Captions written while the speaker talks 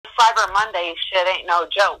Cyber Monday shit ain't no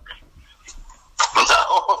joke.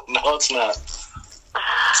 No, it's not.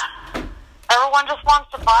 Everyone just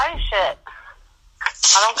wants to buy shit.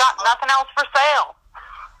 I don't got nothing else for sale.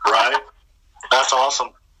 Right? That's awesome.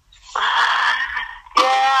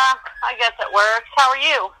 Yeah, I guess it works. How are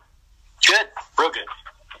you? Good. Real good.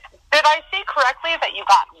 Did I see correctly that you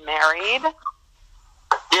got married?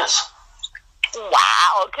 Yes.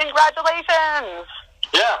 Wow, congratulations.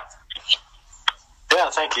 Yeah. Yeah,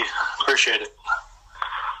 thank you. Appreciate it.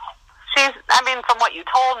 From what you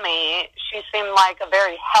told me, she seemed like a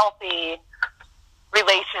very healthy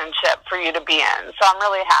relationship for you to be in. So I'm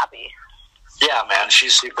really happy. Yeah, man,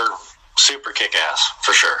 she's super kick-ass,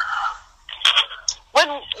 for sure.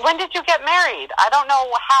 When did you get married? I don't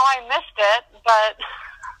know how I missed it, but...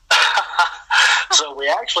 So we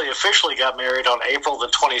actually officially got married on April the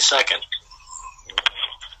 22nd.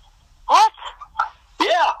 What?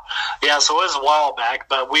 Yeah, so it was a while back,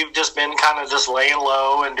 but we've just been kind of just laying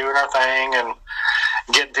low and doing our thing and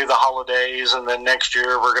getting through the holidays, and then next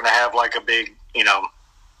year we're going to have like a big,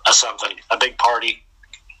 a big party.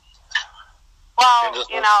 Well,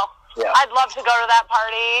 yeah. I'd love to go to that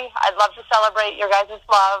party. I'd love to celebrate your guys'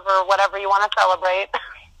 love or whatever you want to celebrate.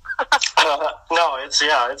 No,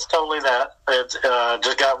 it's totally that. It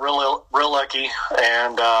just got real lucky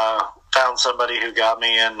and found somebody who got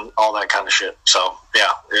me and all that kind of shit. So,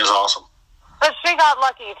 yeah, it was awesome. But she got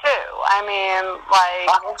lucky, too.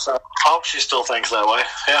 I hope so. I hope she still thinks that way.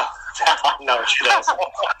 Yeah. No, she does.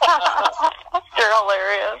 You're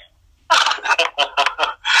hilarious.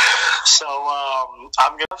 So,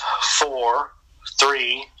 I'm going to 4,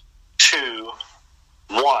 3, 2,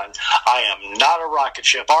 1. I am not a rocket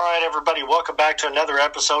ship. All right, everybody, welcome back to another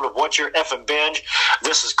episode of What's Your Effing Binge.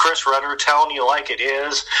 This is Chris Rudder telling you like it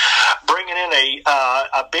is, bringing in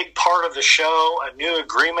a big part of the show, a new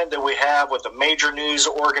agreement that we have with a major news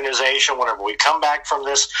organization. Whenever we come back from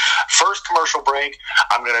this first commercial break,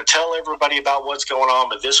 I'm going to tell everybody about what's going on.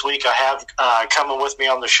 But this week I have coming with me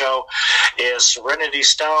on the show is Serenity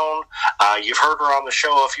Stone. You've heard her on the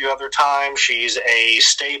show a few other times. She's a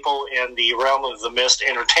staple in the realm of the Mist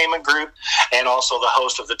Entertainment Group and also the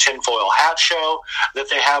host of the Tinfoil Hat Show that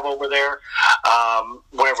they have over there.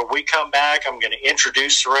 Whenever we come back, I'm going to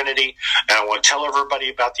introduce Serenity, and I want to tell everybody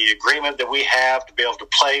about the agreement that we have to be able to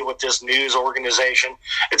play with this news organization.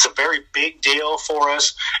 It's a very big deal for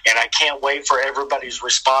us, and I can't wait for everybody's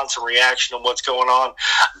response and reaction on what's going on.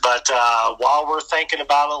 But while we're thinking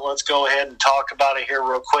about it, let's go ahead and talk about it here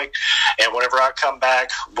real quick, and whenever I come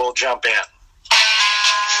back, we'll jump in.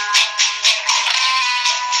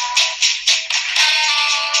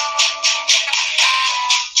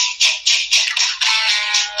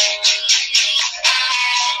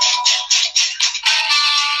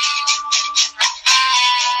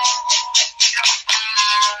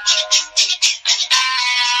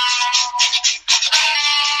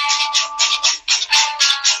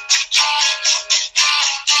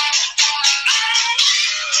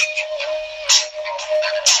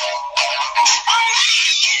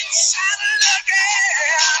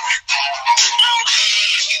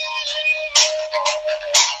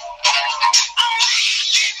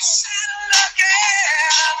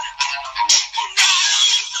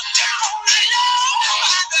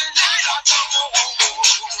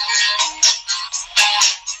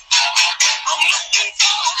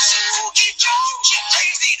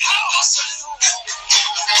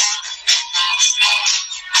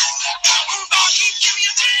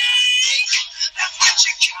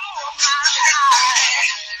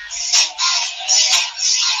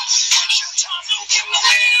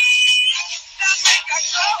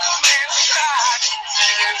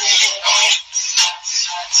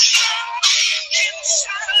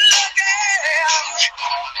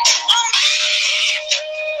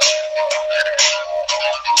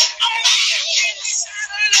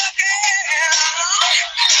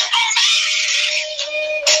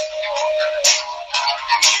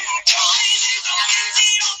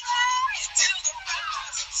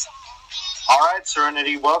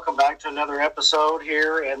 Serenity, welcome back to another episode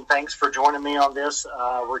here, and thanks for joining me on this.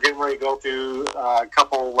 We're getting ready to go through a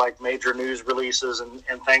couple major news releases and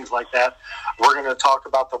things like that. We're going to talk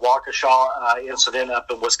about the Waukesha incident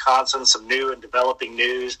up in Wisconsin, some new and developing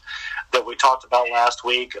news that we talked about last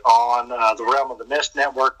week on the Realm of the Mist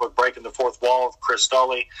Network with Breaking the Fourth Wall of Chris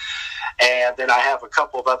Stoley. And then I have a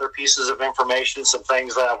couple of other pieces of information, some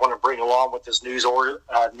things that I want to bring along with this news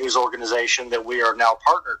organization that we are now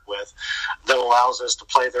partnered with. that allows us to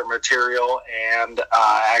play their material and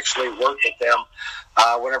actually work with them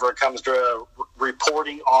whenever it comes to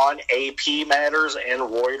reporting on AP matters and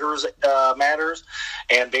Reuters matters,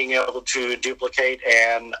 and being able to duplicate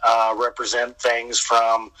and represent things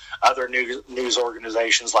from other news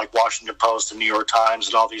organizations like Washington Post and New York Times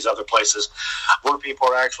and all these other places where people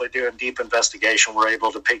are actually doing deep investigation. We're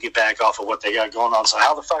able to piggyback off of what they got going on. So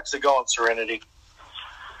how the fuck's it going, Serenity?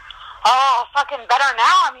 Oh, fucking better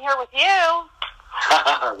now. I'm here with you.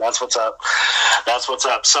 That's what's up. That's what's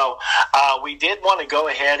up. So we did want to go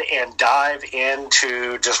ahead and dive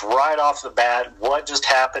into just right off the bat what just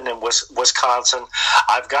happened in Wisconsin.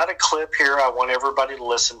 I've got a clip here I want everybody to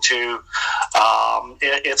listen to.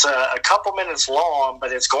 It's a couple minutes long,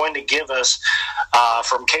 but it's going to give us,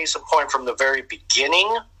 from case in point, from the very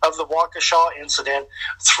beginning of the Waukesha incident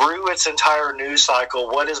through its entire news cycle,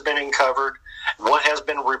 what has been uncovered, what has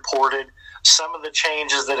been reported, some of the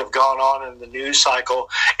changes that have gone on in the news cycle.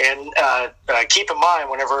 And keep in mind,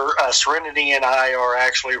 whenever Serenity and I are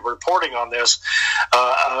actually reporting on this,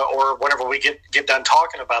 or whenever we get done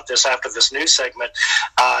talking about this after this news segment,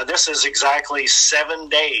 this is exactly 7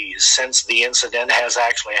 days since the incident has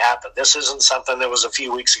actually happened. This isn't something that was a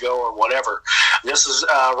few weeks ago or whatever. This is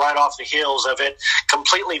right off the heels of it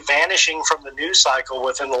completely vanishing from the news cycle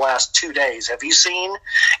within the last 2 days. Have you seen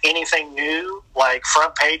anything new, like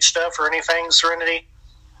front page stuff or anything, Serenity?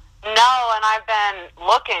 No, and I've been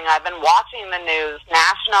looking. I've been watching the news,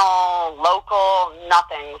 national, local,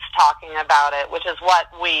 nothing's talking about it, which is what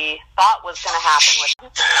we thought was going to happen with.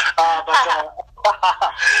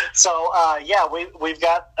 Yeah, we've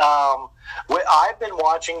got. I've been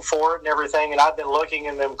watching for it and everything, and I've been looking,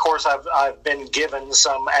 and then of course I've been given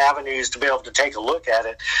some avenues to be able to take a look at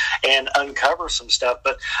it and uncover some stuff.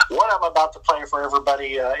 But what I'm about to play for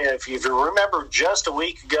everybody, if you remember, just a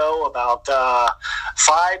week ago, about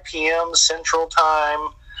 5 p.m. Central Time.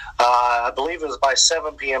 I believe it was by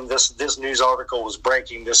 7 p.m. This news article was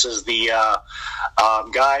breaking. This is the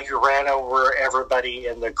guy who ran over everybody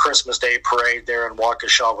in the Christmas Day parade there in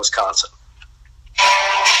Waukesha, Wisconsin.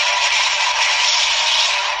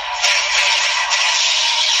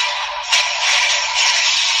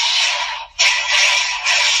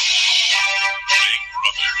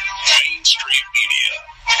 Mainstream media,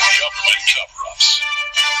 government cover-ups.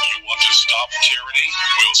 You want to stop tyranny?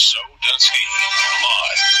 Well, so does he.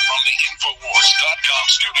 Live from the Infowars.com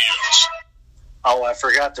studios. Oh, I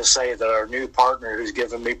forgot to say that our new partner who's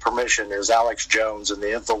given me permission is Alex Jones in the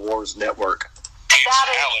Infowars Network. It's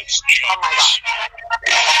Alex Jones. Oh my God.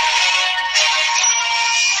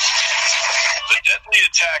 The deadly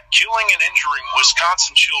attack killing and injuring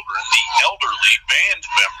Wisconsin children, the elderly, band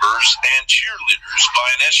members, and cheerleaders by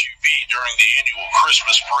an SUV during the annual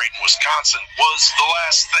Christmas parade in Wisconsin was the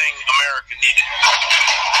last thing America needed.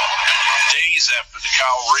 Days after the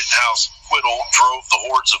Kyle Rittenhouse acquittal drove the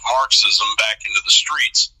hordes of Marxism back into the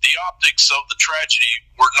streets, the optics of the tragedy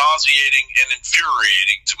were nauseating and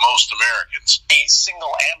infuriating to most Americans. A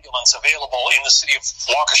single ambulance available in the city of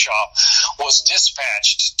Waukesha was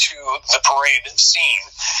dispatched to the parade scene,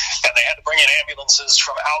 and they had to bring in ambulances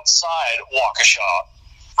from outside Waukesha.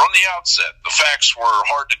 From the outset, the facts were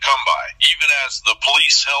hard to come by, even as the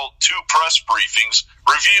police held 2 press briefings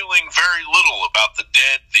revealing very little about the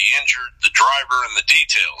dead, the injured, the driver, and the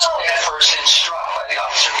details. The person struck by the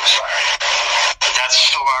officer who was fired. But that's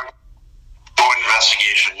still ongoing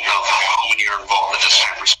investigation of how many are involved at this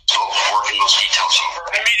time. We're still working those details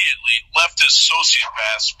out. Immediately, leftist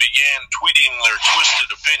sociopaths began tweeting their twisted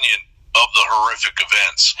opinion of the horrific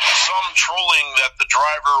events. Some trolling that the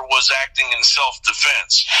driver was acting in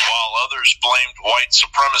self-defense, while others blamed white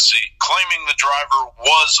supremacy, claiming the driver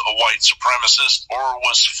was a white supremacist or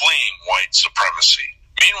was fleeing white supremacy.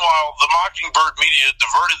 Meanwhile, the Mockingbird media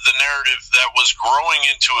diverted the narrative that was growing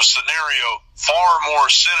into a scenario far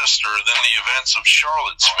more sinister than the events of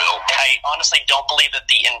Charlottesville. I honestly don't believe that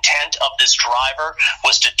the intent of this driver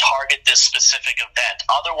was to target this specific event.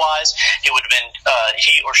 Otherwise, it would have been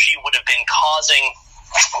he or she would have been causing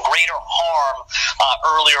greater harm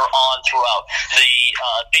earlier on throughout. The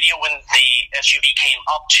video when the SUV came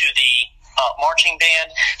up to the marching band,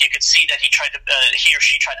 you could see that he or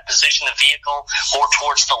she tried to position the vehicle more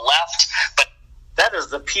towards the left, but that is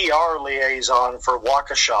the PR liaison for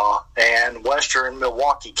Waukesha and Western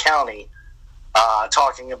Milwaukee County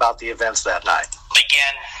talking about the events that night.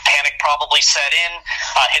 Again, panic probably set in,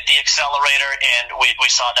 hit the accelerator, and we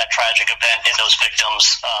saw that tragic event in those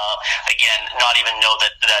victims, again, not even know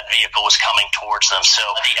that that vehicle was coming towards them. So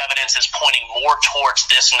the evidence is pointing more towards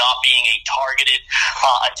this not being a targeted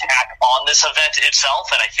attack on this event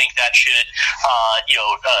itself, and I think that should,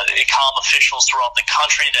 calm officials throughout the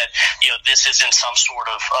country that, this isn't some sort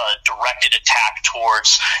of directed attack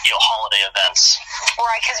towards, holiday events.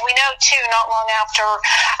 Right, because we know, too, not long after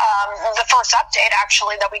the first update,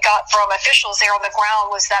 actually, that we got from officials there on the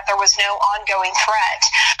ground was that there was no ongoing threat.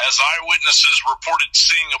 As eyewitnesses reported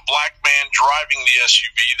seeing a black man driving the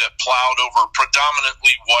SUV that plowed over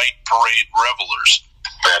predominantly white parade revelers.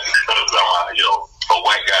 That because a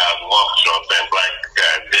white guy walked something, and black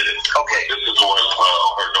guy did it. Okay. This is what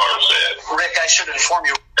her daughter said. Rick, I should inform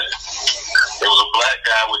you. It was a black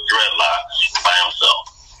guy with dreadlocks by himself.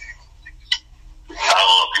 I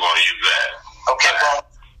don't know if you want to use that. Okay, well,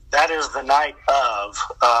 that is the night of,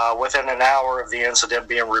 within an hour of the incident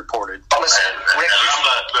being reported. Listen, Rick, I'm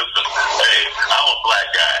not, hey, I'm a black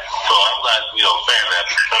guy, so I'm not, saying that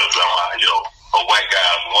because I'm, a white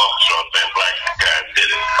guy walked something, black guy did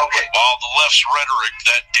it. Okay. While the left's rhetoric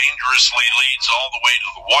that dangerously leads all the way to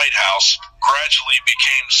the White House gradually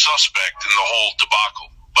became suspect in the whole debacle.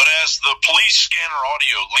 But as the police scanner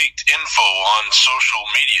audio leaked info on social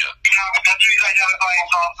media, Entries identifying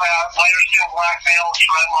lighter skin, black male,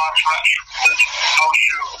 dreadlocks, no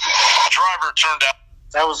shoes. the driver turned out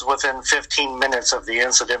That was within 15 minutes of the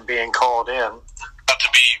incident being called in. to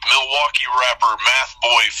be Milwaukee rapper Math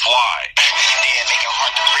Boy Fly, Yeah, make it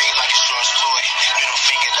hard to breathe like a George Floyd. Middle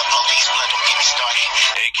finger, the police, let them get me started.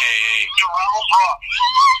 a.k.a. Jarrell's rough.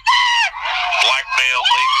 black male,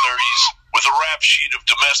 late 30s, with a rap sheet of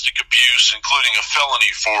domestic abuse, including a felony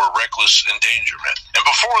for reckless endangerment. And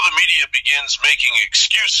before the media begins making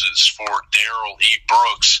excuses for Daryl E.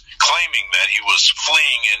 Brooks, claiming that he was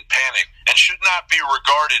fleeing in panic and should not be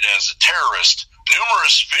regarded as a terrorist,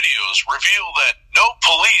 numerous videos reveal that no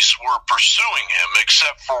police were pursuing him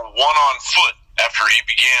except for one on foot after he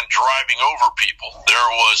began driving over people.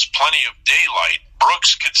 There was plenty of daylight.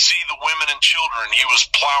 Brooks could see the women and children he was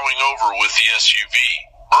plowing over with the SUV.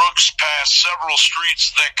 Brooks passed several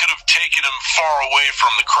streets that could have taken him far away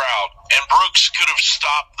from the crowd, and Brooks could have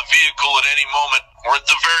stopped the vehicle at any moment, or at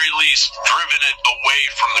the very least, driven it away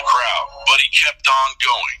from the crowd. But he kept on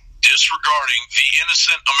going, disregarding the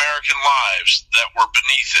innocent American lives that were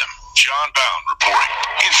beneath him. John Bound reporting.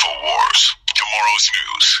 InfoWars. Tomorrow's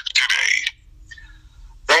news today.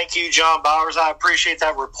 Thank you, John Bowers. I appreciate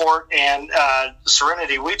that report. And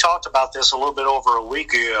Serenity, we talked about this a little bit over a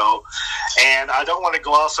week ago, and I don't want to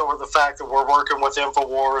gloss over the fact that we're working with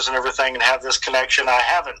InfoWars and everything and have this connection. I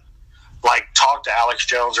haven't talked to Alex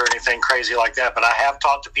Jones or anything crazy like that, but I have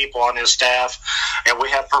talked to people on his staff, and we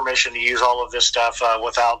have permission to use all of this stuff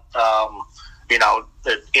without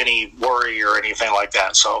any worry or anything like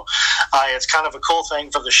that. So it's kind of a cool thing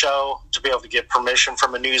for the show to be able to get permission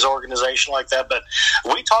from a news organization like that. But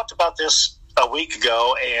we talked about this a week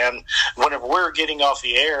ago, and whenever we were getting off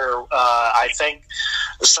the air, I think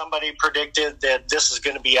somebody predicted that this is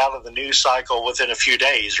going to be out of the news cycle within a few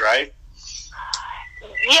days, right?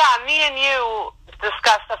 Yeah, me and you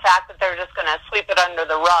discussed the fact that they're just going to sweep it under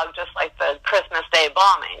the rug, just like the Christmas Day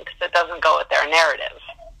bombing, because it doesn't go with their narrative.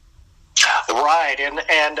 Right, and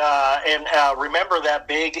remember that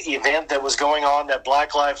big event that was going on, that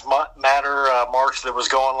Black Lives Matter march that was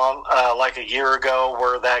going on like a year ago,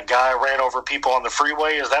 where that guy ran over people on the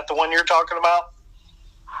freeway? Is that the one you're talking about?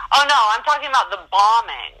 Oh, no, I'm talking about the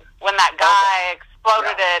bombing, when that guy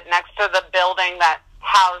exploded it next to the building that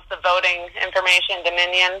housed the voting information,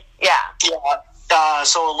 Dominion. Yeah.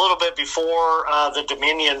 So a little bit before the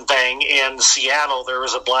Dominion thing in Seattle, there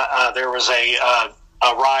was a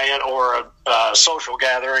riot or a social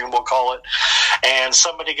gathering, we'll call it, and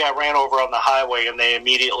somebody got ran over on the highway, and they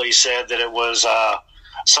immediately said that it was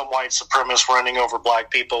some white supremacist running over black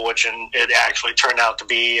people, which it actually turned out to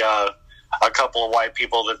be a couple of white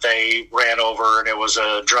people that they ran over, and it was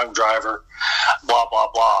a drunk driver, blah, blah,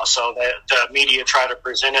 blah. So the media try to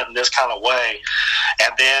present it in this kind of way.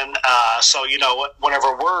 And then,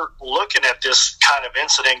 whenever we're looking at this kind of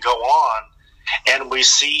incident go on, and we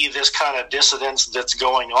see this kind of dissidence that's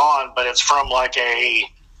going on, but it's from like a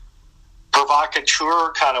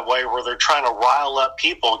provocateur kind of way where they're trying to rile up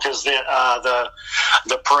people, because the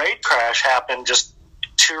parade crash happened just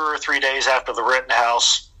 2 or 3 days after the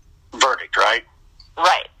Rittenhouse verdict, right?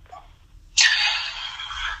 Right.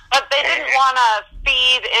 But they didn't want to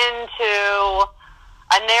feed into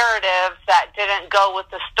a narrative that didn't go with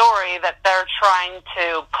the story that they're trying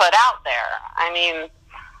to put out there. I mean,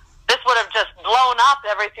 this would have just blown up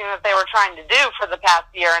everything that they were trying to do for the past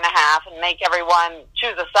year and a half and make everyone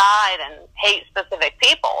choose a side and hate specific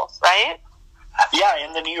people, right? Yeah,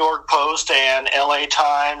 in the New York Post and LA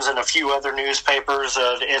Times and a few other newspapers,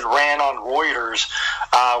 it ran on Reuters,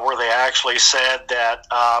 where they actually said that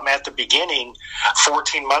at the beginning,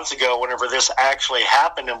 14 months ago, whenever this actually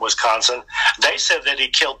happened in Wisconsin, they said that he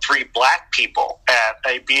killed 3 black people at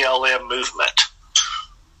a BLM movement.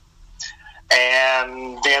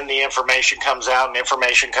 And then the information comes out,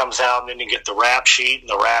 and then you get the rap sheet, and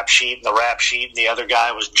the rap sheet, and the rap sheet, and the other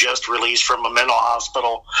guy was just released from a mental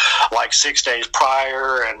hospital like 6 days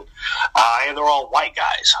prior, and they're all white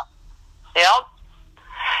guys. Yep.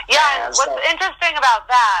 Yeah, and what's interesting about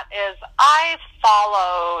that is I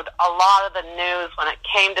followed a lot of the news when it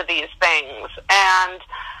came to these things, and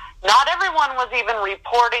not everyone was even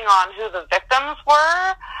reporting on who the victims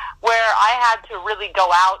were, where I had to really go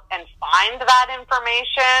out and find that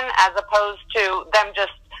information as opposed to them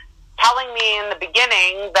just telling me in the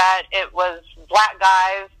beginning that it was black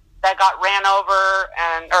guys that got ran over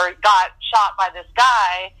or got shot by this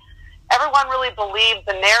guy. Everyone really believed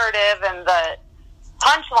the narrative and the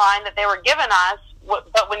punchline that they were giving us,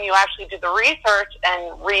 but when you actually do the research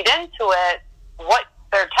and read into it, what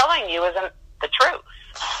they're telling you isn't the truth.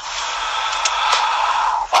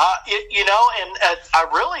 I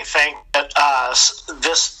really think that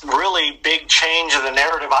this really big change in the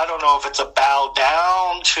narrative, I don't know if it's a bow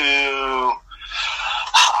down to,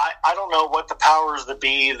 I don't know what the powers that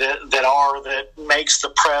be that makes the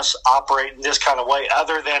press operate in this kind of way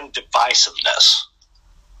other than divisiveness.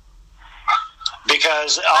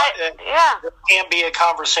 Because there can't be a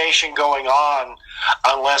conversation going on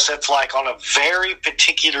unless it's like on a very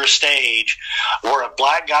particular stage where a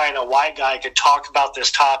black guy and a white guy could talk about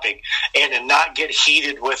this topic and not get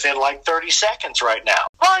heated within like 30 seconds right now.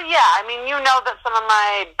 Well, yeah. I mean, you know that some of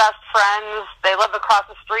my best friends, they live across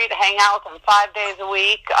the street, hang out with them 5 days a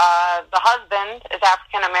week. The husband is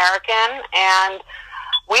African American, and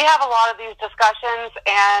we have a lot of these discussions,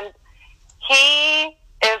 and he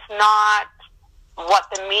is not what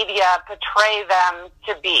the media portray them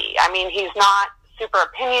to be. I mean, he's not super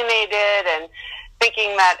opinionated and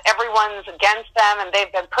thinking that everyone's against them and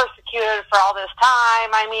they've been persecuted for all this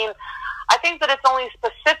time. I mean, I think that it's only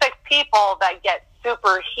specific people that get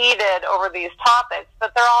super heated over these topics,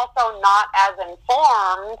 but they're also not as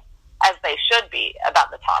informed as they should be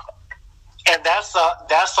about the topic. And that's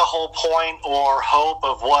the whole point or hope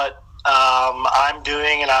of what I'm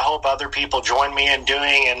doing, and I hope other people join me in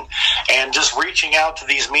doing, and just reaching out to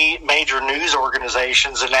these major news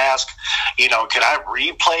organizations and ask, can I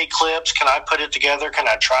replay clips? Can I put it together? Can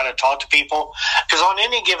I try to talk to people? Because on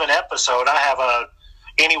any given episode, I have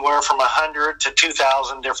anywhere from 100 to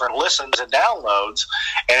 2,000 different listens and downloads,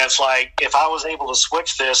 and it's like if I was able to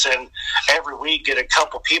switch this and every week get a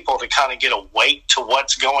couple people to kind of get a weight to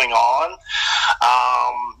what's going on,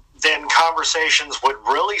 then conversations would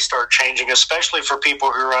really start changing, especially for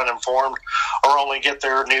people who are uninformed or only get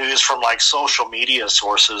their news from like social media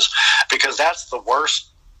sources, because that's the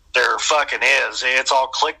worst there fucking is. It's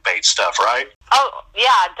all clickbait stuff, right? Oh,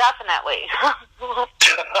 yeah, definitely.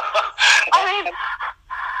 I mean,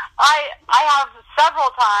 I have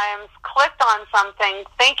several times clicked on something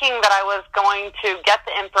thinking that I was going to get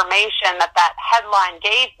the information that headline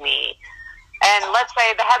gave me. And let's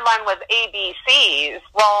say the headline was ABCs.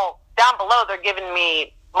 Well, down below they're giving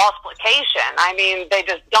me multiplication. I mean, they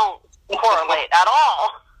just don't correlate at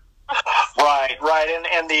all. Right.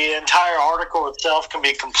 And the entire article itself can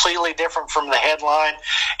be completely different from the headline.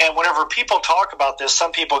 And whenever people talk about this,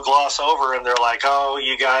 some people gloss over and they're like, oh,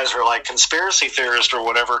 you guys are like conspiracy theorists or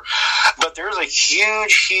whatever. But there's a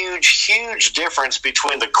huge difference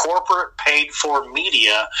between the corporate paid for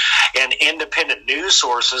media and independent news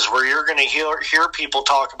sources, where you're going to hear people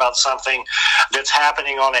talk about something that's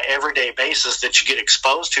happening on an everyday basis that you get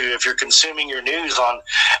exposed to if you're consuming your news on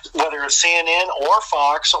whether it's CNN or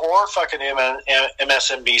Fox or fucking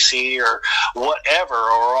MSNBC or whatever,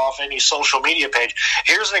 or off any social media page.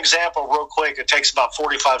 Here's an example real quick. It takes about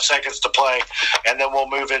 45 seconds to play, and then we'll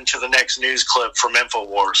move into the next news clip from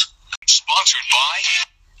InfoWars. Sponsored by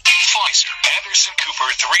Pfizer, Anderson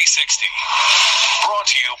Cooper 360. Brought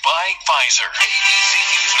to you by Pfizer, ABC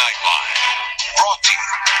News Nightline. Brought to you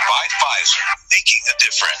by Pfizer, making a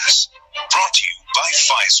difference. Brought to you by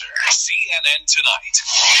Pfizer, CNN Tonight.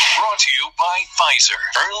 Brought to you by Pfizer,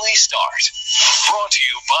 Early Start. Brought to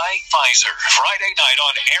you by Pfizer, Friday night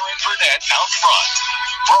on Aaron Burnett Out Front.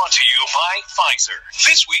 Brought to you by Pfizer.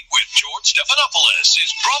 This Week with George Stephanopoulos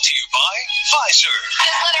is brought to you by Pfizer.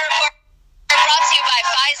 Brought to you by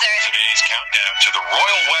Pfizer. Today's countdown to the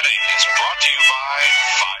royal wedding is brought to you by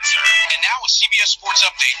Pfizer. And now a CBS Sports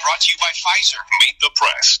Update brought to you by Pfizer. Meet the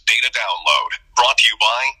Press data download brought to you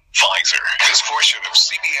by Pfizer. This portion of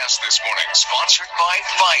CBS This Morning is sponsored by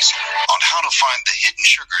Pfizer on how to find the hidden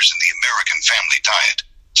sugars in the American family diet.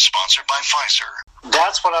 Sponsored by Pfizer.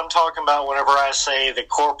 That's what I'm talking about whenever I say the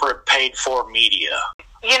corporate paid-for media.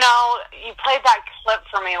 You know, you played that clip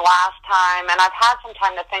for me last time, and I've had some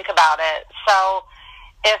time to think about it. So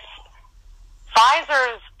if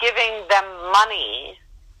Pfizer's giving them money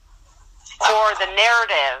for the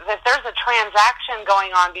narrative, if there's a transaction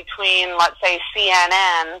going on between, let's say,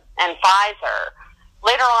 CNN and Pfizer,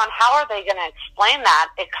 later on, how are they going to explain that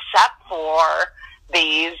except for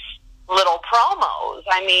these little promos?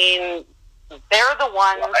 I mean, they're the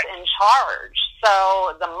ones in charge.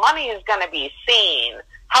 So the money is going to be seen.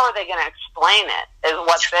 How are they going to explain it is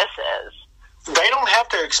what this is. They don't have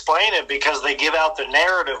to explain it because they give out the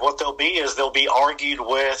narrative. What they'll be is they'll be argued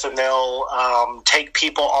with, and they'll take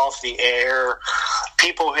people off the air,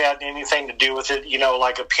 people who had anything to do with it, you know,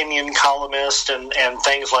 like opinion columnists and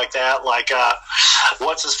things like that, like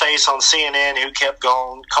what's-his-face on CNN who kept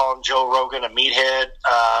calling Joe Rogan a meathead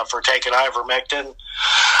for taking ivermectin.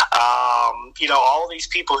 You know, all these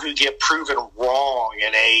people who get proven wrong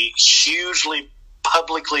in a hugely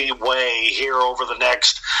publicly way here over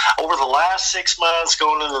the last 6 months,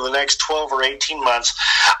 going into the next 12 or 18 months.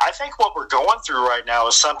 I think what we're going through right now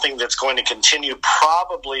is something that's going to continue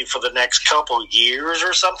probably for the next couple of years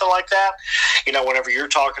or something like that. You know, whenever you're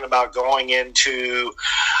talking about going into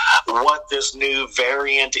what this new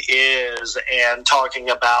variant is and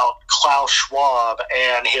talking about Klaus Schwab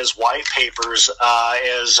and his white papers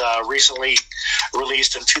as recently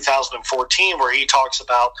released in 2014, where he talks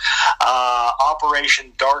about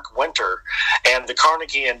Operation Dark Winter and the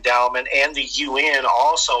Carnegie Endowment and the UN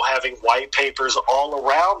also having white papers all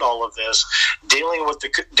around all of this, dealing with the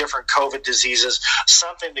different COVID diseases,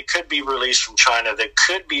 something that could be released from China, that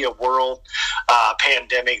could be a world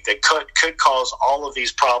pandemic, that could cause all of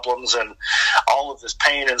these problems and all of this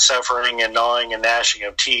pain and suffering and gnawing and gnashing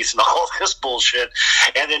of teeth and all this bullshit.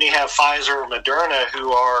 And then you have Pfizer and Moderna,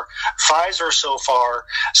 who are Pfizer so far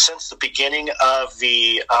since the beginning of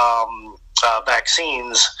the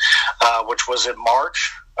vaccines, which was in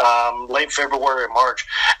March, late February, March.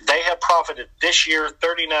 They have profited this year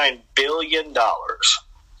 $39 billion.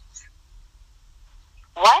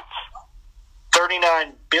 What?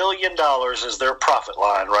 $39 billion is their profit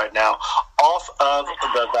line right now off of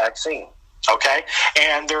the vaccine. Okay,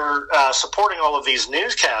 and they're supporting all of these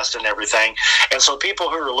newscasts and everything. And so people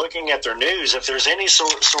who are looking at their news, if there's any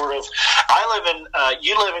sort of,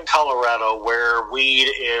 you live in Colorado, where weed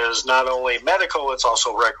is not only medical, it's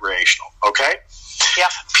also recreational. Okay. Yeah.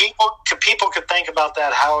 People could think about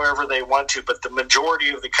that however they want to, but the majority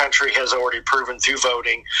of the country has already proven through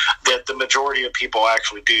voting that the majority of people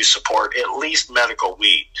actually do support at least medical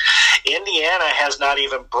weed. Indiana has not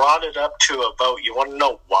even brought it up to a vote. You want to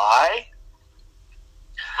know why?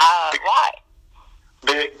 Why?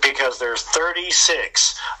 Because there's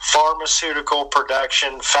 36 pharmaceutical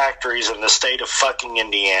production factories in the state of fucking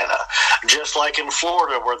Indiana. Just like in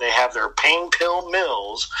Florida, where they have their pain pill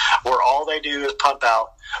mills, where all they do is pump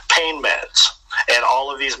out pain meds and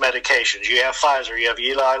all of these medications. You have Pfizer, you have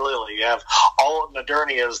Eli Lilly, you have all of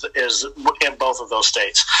Moderna is in both of those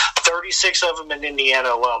states. 36 of them in Indiana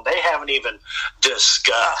alone. They haven't even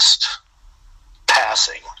discussed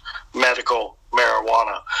passing medical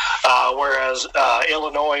marijuana, whereas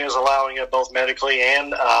Illinois is allowing it both medically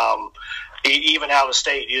and even out of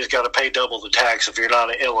state. You just got to pay double the tax if you're not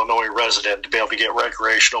an Illinois resident to be able to get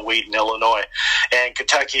recreational weed in Illinois. And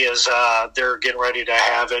Kentucky is they're getting ready to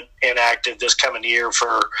have it enacted this coming year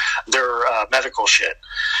for their medical shit.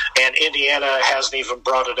 And Indiana hasn't even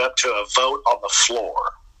brought it up to a vote on the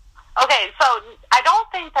floor. Okay, so I don't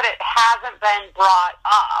think that it hasn't been brought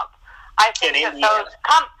up. I think that those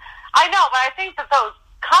I know, but I think that those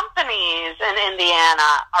companies in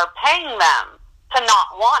Indiana are paying them to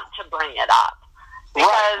not want to bring it up.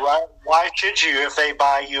 Right. Why should you if they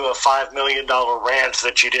buy you a $5 million ranch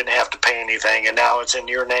that you didn't have to pay anything and now it's in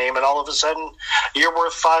your name and all of a sudden you're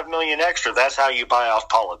worth $5 million extra? That's how you buy off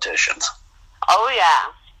politicians. Oh,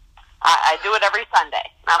 yeah. I do it every Sunday.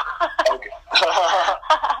 No. Okay.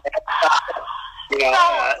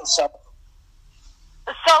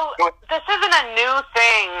 So this isn't a new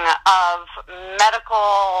thing of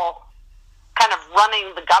medical kind of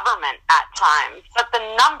running the government at times, but the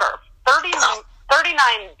number,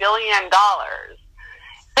 $39 billion,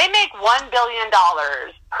 they make $1 billion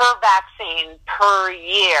per vaccine per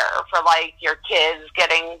year for, like, your kids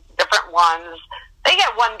getting different ones. They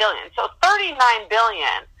get $1 billion. So $39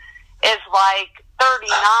 billion is like 39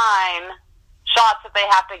 shots that they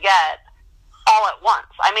have to get all at once.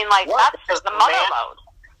 I mean, like, that's the mother load.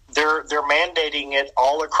 They're mandating it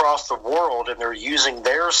all across the world, and they're using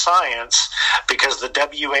their science because the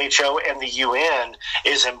WHO and the UN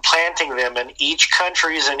is implanting them in each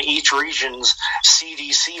country's and each region's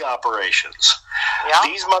CDC operations. Yeah.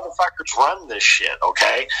 These motherfuckers run this shit,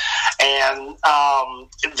 okay? And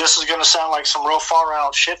this is going to sound like some real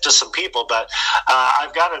far-out shit to some people, but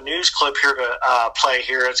I've got a news clip here to play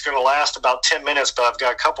here. It's going to last about 10 minutes, but I've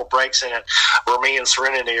got a couple breaks in it where me and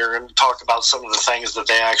Serenity are going to talk about some of the things that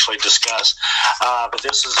they actually discuss. But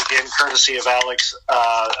this is, again, courtesy of Alex,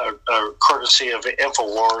 courtesy of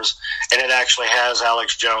InfoWars, and it actually has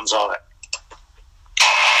Alex Jones on it.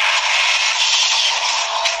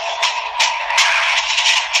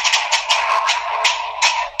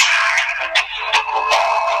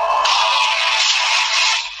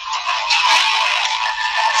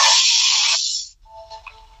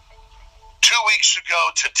 2 weeks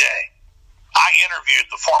ago today, I interviewed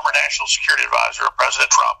the former National Security Advisor of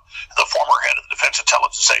President Trump and the former head of the Defense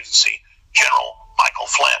Intelligence Agency, General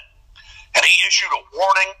Michael Flynn. And he issued a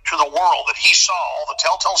warning to the world that he saw all the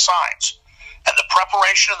telltale signs and the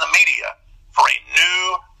preparation of the media for a new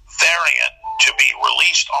variant to be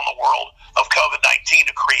released on the world of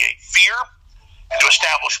COVID-19 to create fear and to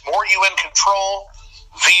establish more UN control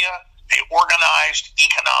via a organized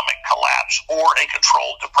economic collapse or a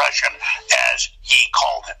controlled depression, as he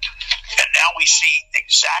called it. And now we see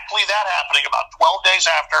exactly that happening about 12 days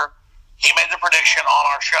after he made the prediction on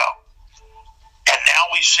our show. And now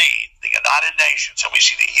we see the United Nations, and we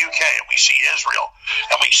see the UK, and we see Israel,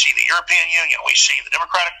 and we see the European Union, we see the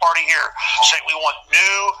Democratic Party here saying we want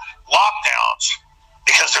new lockdowns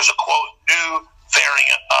because there's a, quote, new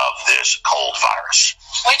variant of this cold virus.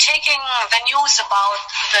 We're taking the news about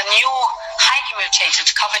the new highly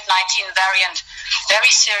mutated COVID-19 variant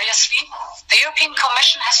very seriously. The European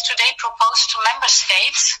Commission has today proposed to member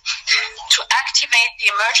states to activate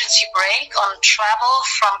the emergency brake on travel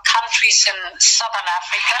from countries in southern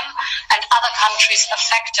Africa and other countries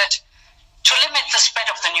affected to limit the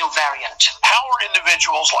spread of the new variant. How are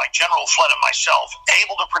individuals like General Flynn and myself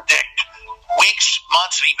able to predict weeks,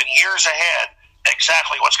 months, even years ahead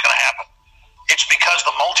exactly what's going to happen? It's because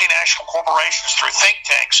the multinational corporations through think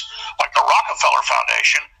tanks like the Rockefeller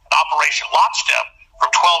Foundation and Operation Lockstep from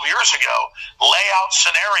 12 years ago lay out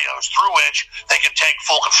scenarios through which they can take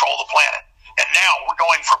full control of the planet. And now we're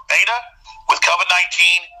going from beta with COVID-19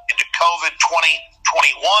 into COVID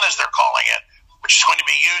 2021, as they're calling it, which is going to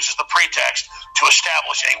be used as the pretext to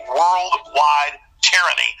establish a worldwide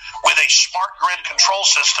tyranny with a smart grid control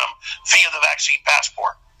system via the vaccine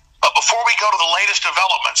passport. But before we go to the latest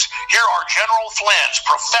developments, here are General Flynn's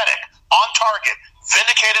prophetic, on-target,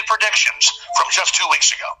 vindicated predictions from just 2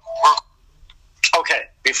 weeks ago. Okay,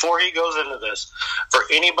 before he goes into this, for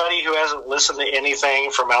anybody who hasn't listened to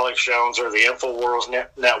anything from Alex Jones or the InfoWars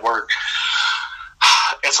Network,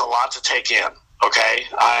 it's a lot to take in, okay?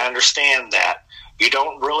 I understand that. You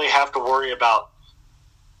don't really have to worry about,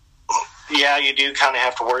 yeah, you do kind of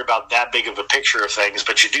have to worry about that big of a picture of things,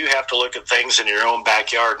 but you do have to look at things in your own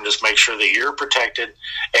backyard and just make sure that you're protected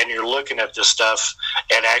and you're looking at this stuff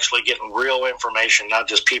and actually getting real information, not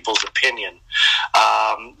just people's opinion.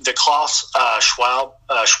 The Klaus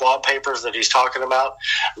Schwab papers that he's talking about,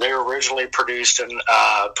 they were originally produced and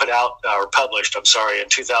published in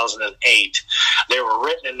 2008. They were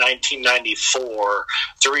written in 1994,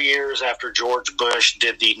 3 years after George Bush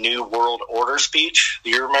did the New World Order speech. Do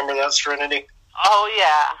you remember that, Serenity? Oh,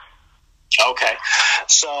 yeah. Okay.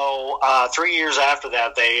 So 3 years after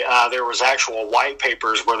that, there was actual white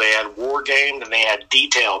papers where they had war gamed and they had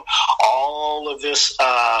detailed all of this,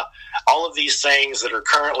 all of these things that are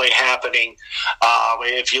currently happening.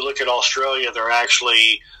 If you look at Australia, they're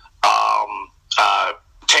actually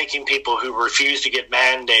taking people who refuse to get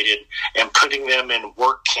mandated and putting them in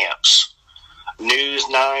work camps. News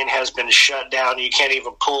 9 has been shut down. You can't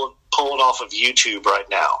even pull it off of YouTube right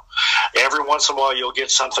now. Every once in a while, you'll get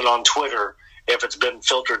something on Twitter if it's been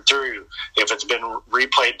filtered through, if it's been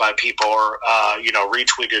replayed by people or,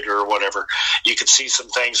 retweeted or whatever. You can see some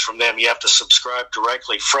things from them. You have to subscribe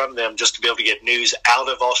directly from them just to be able to get news out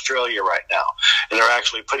of Australia right now. And they're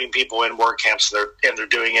actually putting people in work camps. They're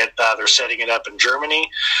doing it. They're setting it up in Germany.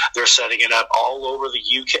 They're setting it up all over the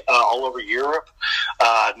UK, all over Europe.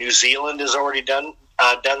 New Zealand has already done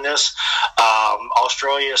this.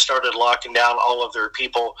 Australia started locking down all of their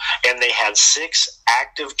people, and they had 6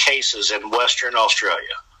 active cases in Western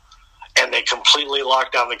Australia. And they completely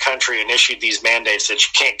locked down the country and issued these mandates that you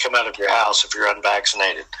can't come out of your house if you're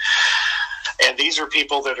unvaccinated. And these are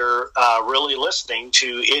people that are really listening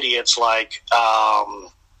to idiots like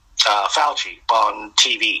Fauci on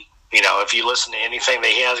TV. You know, if you listen to anything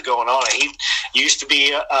that he has going on, he used to be,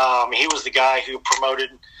 he was the guy who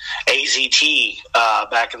promoted AZT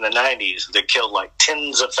back in the 90s that killed like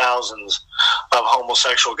tens of thousands of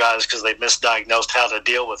homosexual guys because they misdiagnosed how to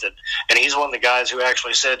deal with it. And he's one of the guys who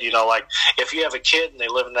actually said, you know, like, if you have a kid and they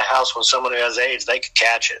live in the house with someone who has AIDS, they could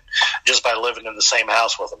catch it just by living in the same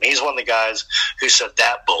house with them. He's one of the guys who said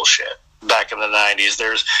that bullshit back in the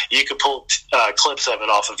 90s. You could pull clips of it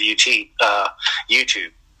off of YouTube.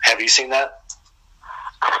 Have you seen that?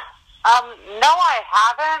 No, I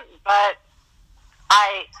haven't, but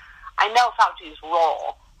I know Fauci's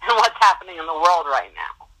role and what's happening in the world right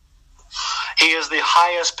now. He is the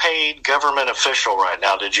highest paid government official right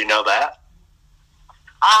now. Did you know that?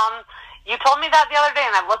 You told me that the other day,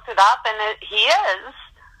 and I looked it up, and he is.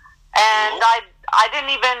 And I didn't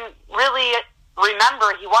even really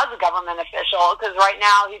remember he was a government official, because right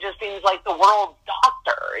now he just seems like the world's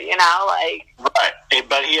doctor, you know, like. Right,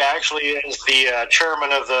 but he actually is the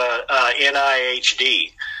chairman of the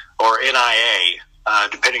NIHD or NIA,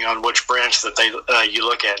 depending on which branch that you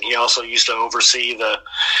look at. He also used to oversee the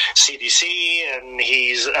CDC, and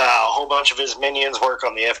he's a whole bunch of his minions work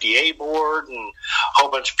on the FDA board, and a whole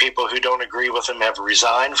bunch of people who don't agree with him have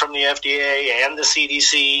resigned from the FDA and the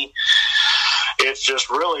CDC. It's just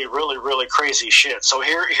really, really, really crazy shit. So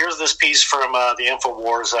here's this piece from the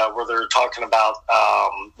InfoWars where they're talking about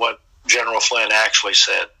what General Flynn actually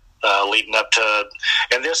said leading up to,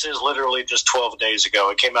 and this is literally just 12 days ago.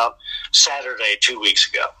 It came out Saturday, 2 weeks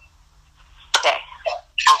ago. Okay.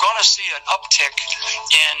 We're going to see an uptick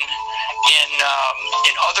in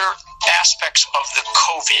other aspects of the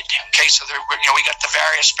COVID. Okay, so we got the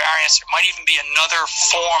various variants. There might even be another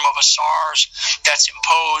form of a SARS that's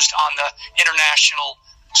imposed on the international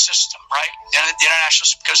system, right? The international,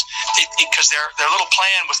 because their little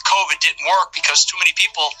plan with COVID didn't work because too many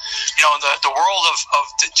people, you know, the world of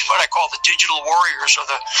what I call the digital warriors or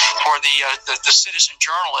the citizen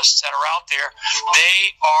journalists that are out there,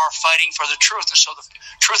 they are fighting for the truth, and so the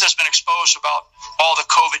truth has been exposed about all the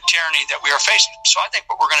COVID tyranny that we are facing. So I think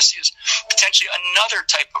what we're going to see is potentially another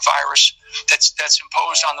type of virus that's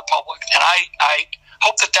imposed on the public, and I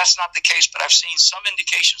hope that that's not the case, but I've seen some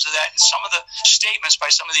indications of that in some of the statements by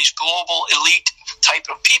some of these global elite type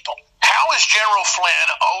of people. How is General Flynn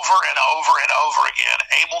over and over and over again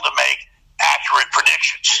able to make accurate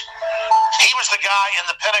predictions? He was the guy in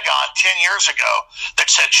the Pentagon 10 years ago that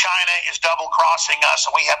said China is double-crossing us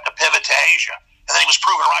and we have to pivot to Asia. And then he was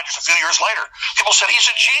proven right just a few years later. People said he's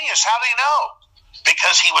a genius. How do you know?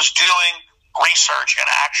 Because he was doing research and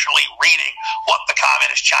actually reading what the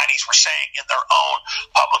communist Chinese were saying in their own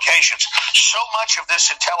publications. So much of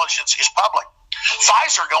this intelligence is public.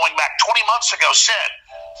 Pfizer, going back 20 months ago, said,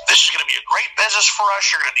 this is going to be a great business for us.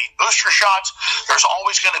 You're going to need booster shots. There's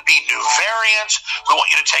always going to be new variants. We want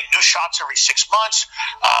you to take new shots every 6 months.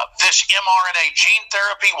 This mRNA gene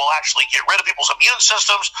therapy will actually get rid of people's immune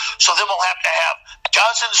systems. So then we'll have to have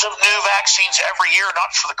dozens of new vaccines every year,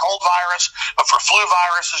 not just for the cold virus, but for flu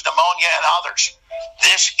viruses, pneumonia, and others.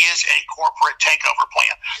 This is a corporate takeover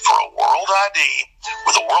plan for a world ID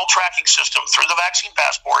with a world tracking system through the vaccine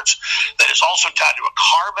passports that is also tied to a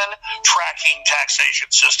carbon tracking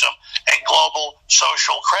taxation system and global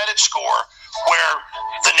social credit score, where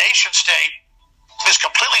the nation state is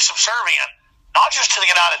completely subservient not just to the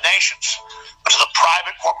United Nations, but to the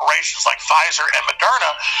private corporations like Pfizer and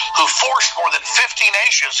Moderna, who forced more than 50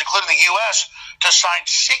 nations, including the U.S., to sign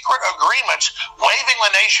secret agreements waiving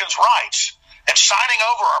the nation's rights and signing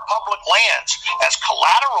over our public lands as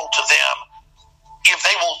collateral to them if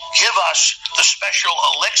they will give us the special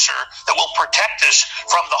elixir that will protect us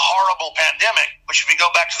from the horrible pandemic, which if you go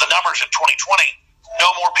back to the numbers in 2020, no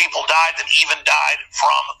more people died than even died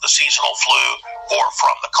from the seasonal flu or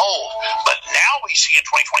from the cold. But now we see in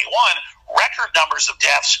 2021 record numbers of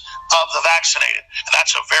deaths of the vaccinated. And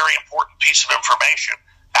that's a very important piece of information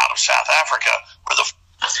out of South Africa.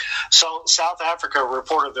 So South Africa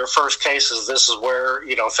reported their first cases. This is where,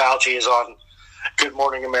 you know, Fauci is on Good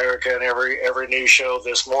Morning America and every news show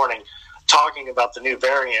this morning talking about the new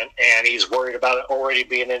variant, and he's worried about it already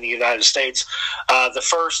being in the United States. The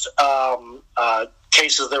first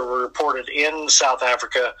cases that were reported in South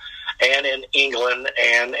Africa and in England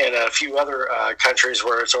and in a few other countries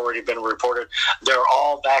where it's already been reported, they're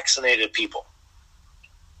all vaccinated people.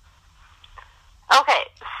 Okay,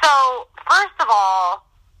 so first of all,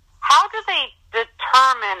 how do they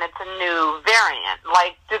determine it's a new variant?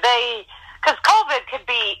 Like, do they... Because COVID could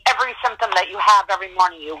be every symptom that you have every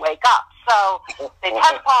morning you wake up. So they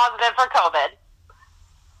test positive for COVID.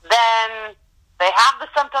 Then have the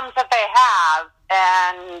symptoms that they have,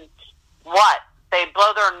 and what? They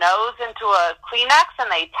blow their nose into a Kleenex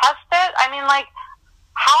and they test it? I mean, like,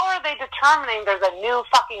 how are they determining there's a new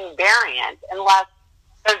fucking variant unless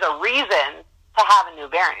there's a reason to have a new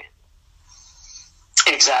variant?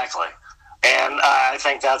 Exactly. And I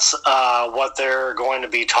think that's what they're going to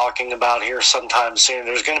be talking about here sometime soon.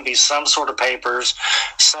 There's going to be some sort of papers,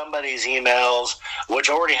 somebody's emails, which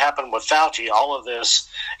already happened with Fauci. All of this,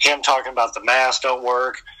 him talking about the masks don't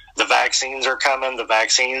work, the vaccines are coming, the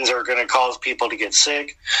vaccines are going to cause people to get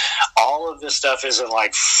sick. All of this stuff is in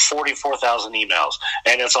like 44,000 emails,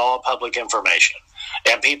 and it's all public information.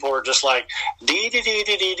 And people are just like,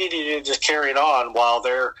 just carrying on while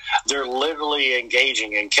they're literally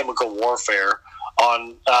engaging in chemical warfare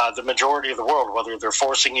on the majority of the world, whether they're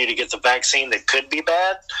forcing you to get the vaccine that could be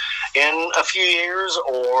bad in a few years,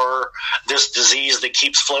 or this disease that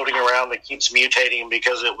keeps floating around, that keeps mutating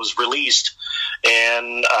because it was released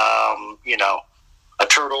and, a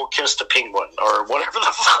turtle kissed a penguin or whatever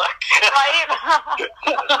the fuck. Right?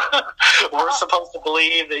 We're supposed to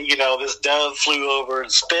believe that, this dove flew over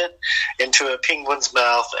and spit into a penguin's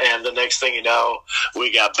mouth, and the next thing you know,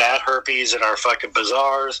 we got bat herpes in our fucking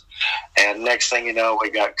bazaars, and next thing you know, we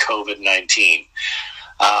got COVID-19.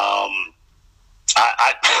 Oh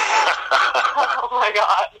my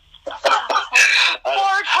God.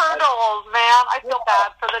 Poor turtles, man. I feel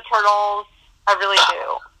bad for the turtles. I really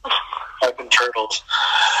do. Fucking turtles.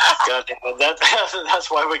 God damn it. That's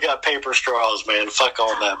why we got paper straws, man. Fuck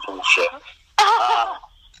all that bullshit.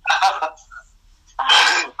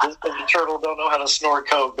 Just because the turtle don't know how to snort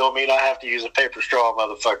coke don't mean I have to use a paper straw,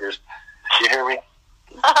 motherfuckers. You hear me?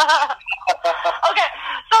 Okay,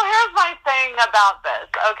 so here's my thing about this,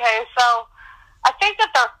 okay? So I think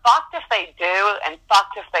that they're fucked if they do and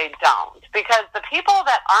fucked if they don't, because the people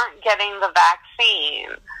that aren't getting the vaccine,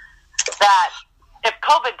 that if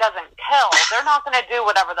COVID doesn't kill, they're not going to do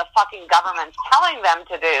whatever the fucking government's telling them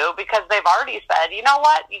to do, because they've already said, you know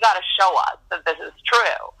what, you got to show us that this is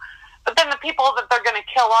true. But then the people that they're going to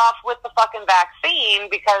kill off with the fucking vaccine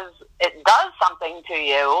because it does something to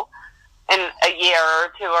you in a year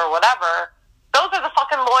or two or whatever, those are the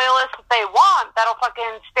fucking loyalists that they want that'll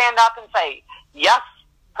fucking stand up and say, yes,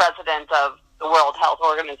 President of the World Health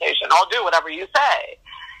Organization, I'll do whatever you say.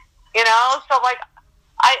 So like,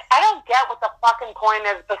 I don't get what the fucking point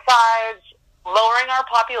is besides lowering our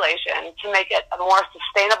population to make it a more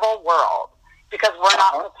sustainable world, because we're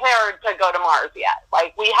not prepared to go to Mars yet.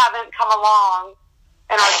 Like, we haven't come along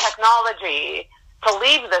in our technology to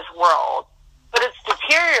leave this world, but it's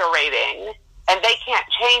deteriorating, and they can't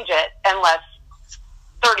change it unless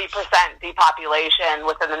 30% depopulation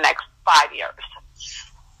within the next 5 years.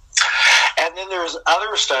 And then there's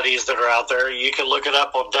other studies that are out there. You can look it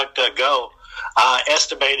up on DuckDuckGo.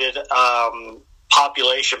 Estimated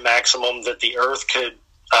population maximum that the Earth could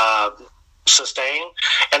sustain,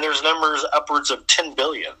 and there's numbers upwards of 10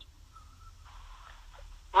 billion.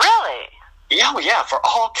 Really? Yeah, for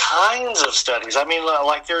all kinds of studies. I mean,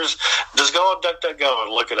 like, just go on DuckDuckGo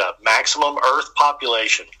and look it up. Maximum Earth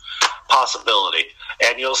population possibility,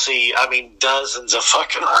 and you'll see, dozens of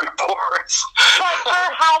fucking reports. But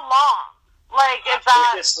for how long? Like, is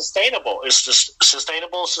that... It's sustainable. It's just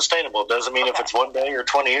sustainable. It doesn't mean if it's 1 day or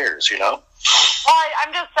 20 years, Well,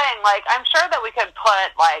 I'm just saying, like, I'm sure that we could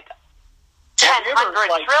put, like,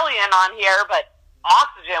 100 trillion on here, but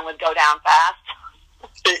oxygen would go down fast.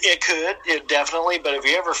 It could, definitely. But have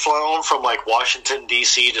you ever flown from, like, Washington,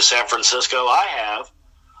 D.C. to San Francisco? I have.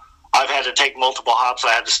 I've had to take multiple hops.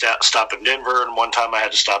 I had to stop in Denver, and one time I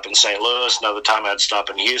had to stop in St. Louis, another time I had to stop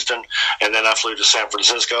in Houston, and then I flew to San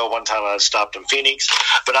Francisco. One time I stopped in Phoenix.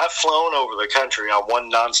 But I've flown over the country on one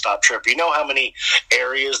nonstop trip. You know how many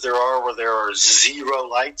areas there are where there are zero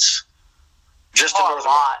lights? Just in North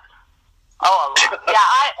America. Oh, a lot. Yeah,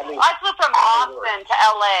 I flew from Boston to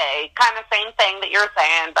L.A., kind of same thing that you're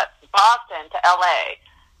saying, but Boston to L.A.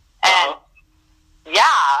 And,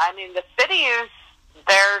 the cities,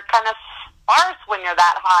 they're kind of sparse when you're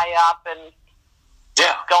that high up and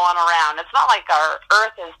going around. It's not like our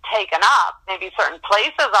Earth is taken up. Maybe certain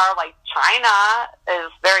places are, like China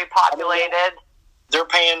is very populated. They're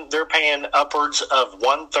paying upwards of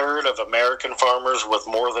 1/3 of American farmers with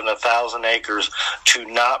more than 1,000 acres to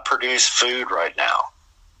not produce food right now.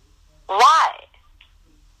 Why?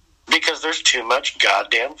 Because there's too much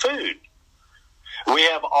goddamn food. We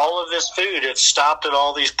have all of this food. It's stopped at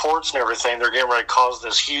all these ports and everything. They're getting ready to cause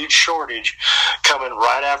this huge shortage coming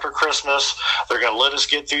right after Christmas. They're going to let us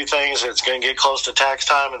get through things. It's going to get close to tax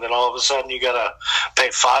time, and then all of a sudden you got to pay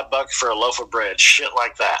 $5 for a loaf of bread. Shit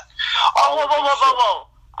like that. Whoa.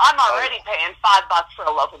 I'm already paying $5 for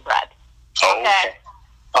a loaf of bread. Oh, Okay.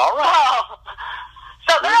 All right.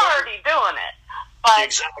 So they're already doing it. But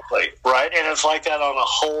exactly. Right. And it's like that on a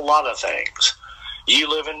whole lot of things. You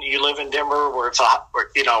live in Denver where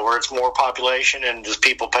where it's more population and just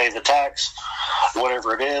people pay the tax,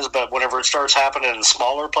 whatever it is. But whenever it starts happening in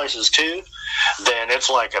smaller places too, then it's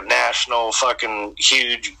like a national fucking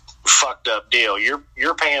huge fucked up deal.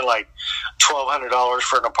 You're paying like $1,200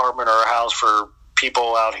 for an apartment or a house for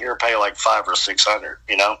people out here pay like $500 or $600.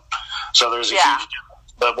 So there's a huge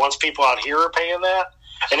difference. But once people out here are paying that,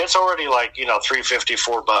 and it's already like $3.50,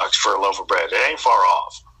 $4 for a loaf of bread. It ain't far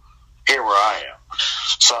off here where I am.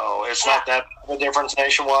 So it's not that big a difference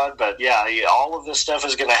nationwide, but all of this stuff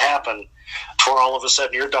is going to happen to where all of a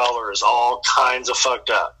sudden your dollar is all kinds of fucked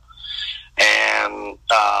up. And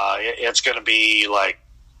it's going to be like,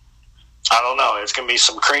 I don't know, it's going to be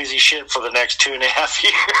some crazy shit for the next 2.5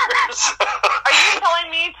 years. Are you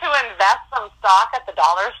telling me to invest some stock at the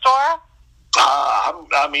dollar store?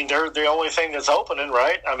 I mean, they're the only thing that's opening,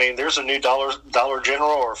 right? I mean, there's a new Dollar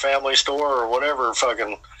General or Family Store or whatever,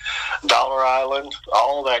 fucking Dollar Island,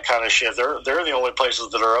 all that kind of shit. They're the only places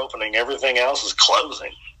that are opening. Everything else is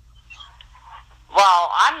closing.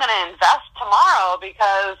 Well, I'm going to invest tomorrow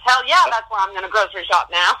because, hell yeah, that's where I'm going to grocery shop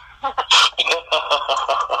now.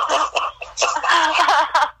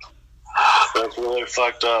 That's really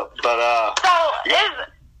fucked up. But so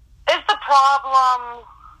is the problem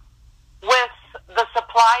with the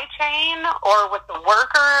supply chain or with the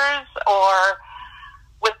workers or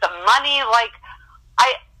with the money? Like,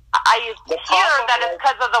 I hear that it's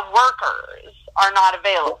because of the workers are not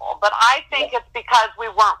available, but I think it's because we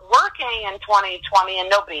weren't working in 2020 and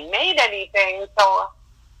nobody made anything. So,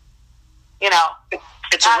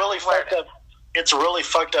 it's a really fucked up. It's a really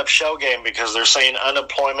fucked up shell game because they're saying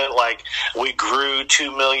unemployment, like we grew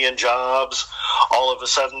 2 million jobs all of a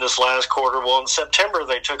sudden this last quarter. Well, in September,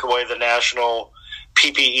 they took away the national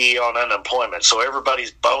PPE on unemployment. So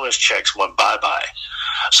everybody's bonus checks went bye-bye.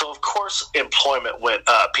 So, of course, employment went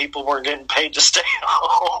up. People weren't getting paid to stay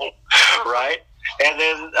home, right? And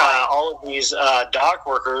then all of these dock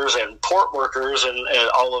workers and port workers and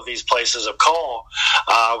all of these places of call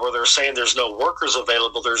where they're saying there's no workers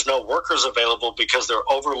available. There's no workers available because they're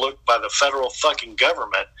overlooked by the federal fucking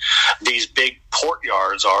government. These big port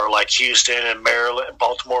yards are like Houston and Maryland,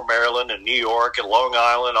 Baltimore, Maryland, and New York and Long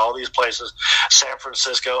Island, all these places, San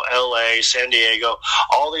Francisco, LA, San Diego,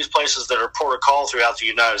 all these places that are port of call throughout the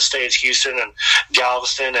United States, Houston and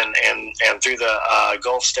Galveston and through the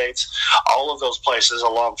Gulf states, all of those places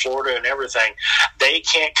along Florida and everything, they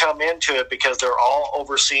can't come into it because they're all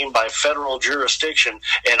overseen by federal jurisdiction,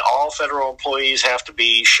 and all federal employees have to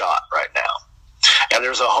be shot right now. And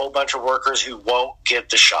there's a whole bunch of workers who won't get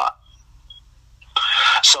the shot.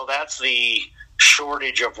 So that's the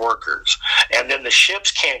shortage of workers. And then the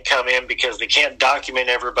ships can't come in because they can't document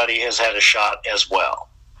everybody has had a shot as well.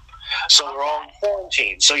 So they're all in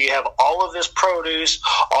quarantine. So you have all of this produce,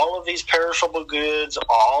 all of these perishable goods,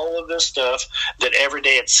 all of this stuff that every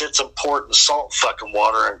day it sits in port and salt fucking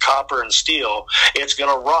water and copper and steel. It's going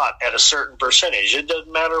to rot at a certain percentage. It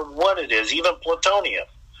doesn't matter what it is. Even plutonium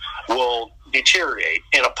will deteriorate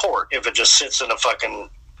in a port if it just sits in a fucking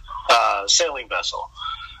sailing vessel.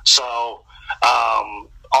 So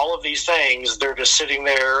all of these things, they're just sitting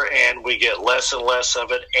there and we get less and less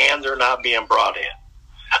of it, and they're not being brought in.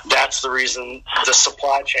 That's the reason the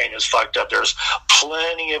supply chain is fucked up. There's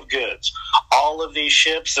plenty of goods. All of these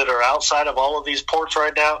ships that are outside of all of these ports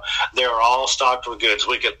right now, they're all stocked with goods.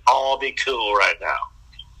 We could all be cool right now.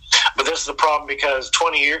 But this is the problem because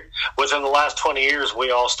within the last 20 years,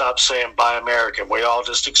 we all stopped saying buy American. We all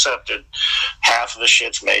just accepted half of the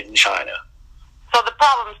shit's made in China. So the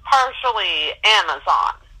problem's partially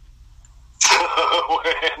Amazon.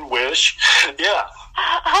 And Wish. Yeah.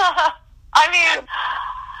 I mean,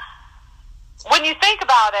 when you think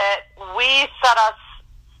about it, we set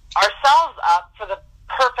ourselves up for the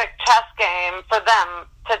perfect chess game for them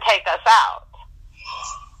to take us out.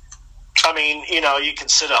 I mean, you can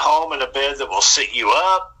sit at home in a bed that will sit you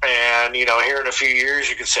up, and, here in a few years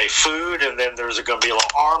you can say food, and then there's going to be a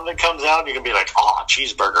little arm that comes out, and you can be like, oh,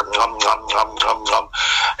 cheeseburger, nom, nom, nom, nom, nom.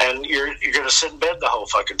 And you're going to sit in bed the whole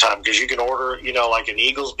fucking time because you can order, like an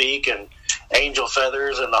eagle's beak and angel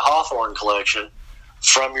feathers and the Hawthorne collection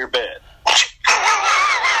from your bed.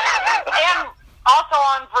 And also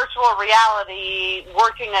on virtual reality,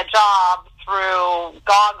 working a job through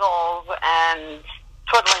goggles and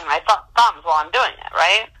twiddling my thumbs while I'm doing it,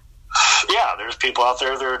 right? Yeah, there's people out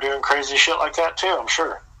there that are doing crazy shit like that too, I'm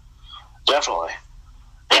sure. Definitely.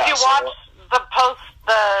 Did you watch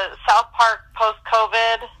the South Park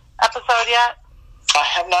post-COVID episode yet? I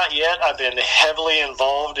have not yet. I've been heavily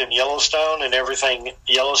involved in Yellowstone and everything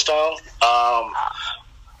Yellowstone.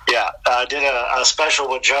 Yeah, I did a special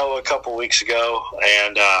with Joe a couple weeks ago,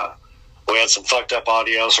 and we had some fucked up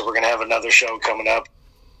audio, so we're going to have another show coming up.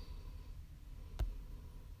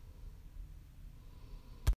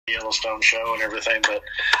 Yellowstone show and everything, but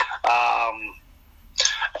I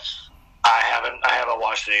haven't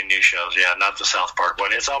watched any new shows yet, not the South Park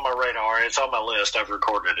one. It's on my radar. It's on my list. I've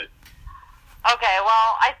recorded it. Okay,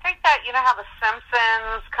 well, I think that, you know how The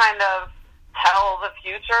Simpsons kind of tell the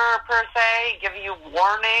future, per se, give you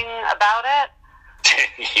warning about it?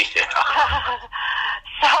 Yeah.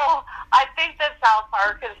 So I think that South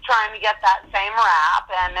Park is trying to get that same rap,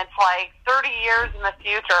 and it's like 30 years in the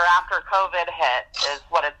future after COVID hit is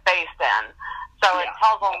what it's based in. So it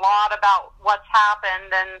tells a lot about what's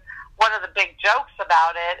happened, and one of the big jokes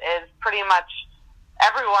about it is pretty much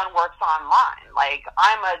everyone works online. Like,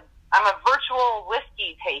 I'm a virtual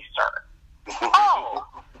whiskey taster. Oh,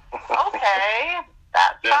 okay.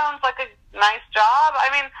 That sounds like a nice job. I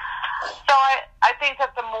mean, so I think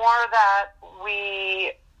that the more that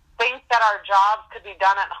we think that our jobs could be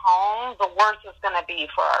done at home, the worse it's going to be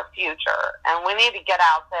for our future. And we need to get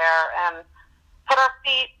out there and put our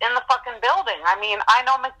feet in the fucking building. I mean, I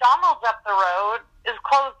know McDonald's up the road is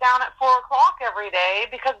closed down at 4 o'clock every day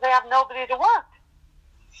because they have nobody to work.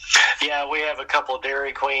 Yeah, we have a couple of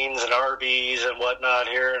Dairy Queens and Arby's and whatnot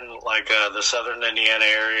here in like the southern Indiana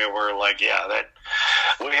area where that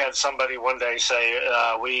we had somebody one day say,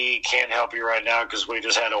 we can't help you right now because we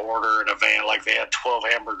just had to order in a van, like they had 12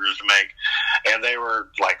 hamburgers to make, and they were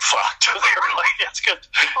like, fucked. They were like,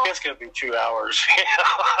 it's going to be 2 hours.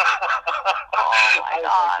 Oh my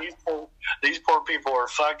God. Like, these poor people are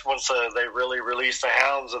fucked once they really release the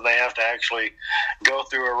hounds and they have to actually go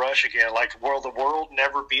through a rush again. Like, will the world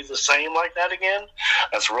never be the same like that again?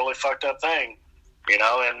 That's a really fucked up thing, you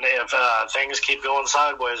know. And if things keep going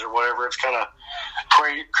sideways or whatever, it's kind of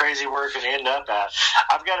crazy where it can end up at.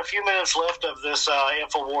 I've got a few minutes left of this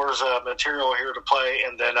InfoWars material here to play,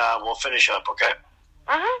 and then we'll finish up, okay?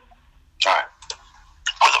 Mm-hmm. All right.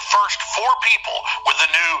 Where the first 4 people with the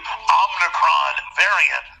new Omicron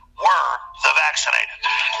variant were the vaccinated.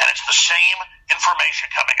 And it's the same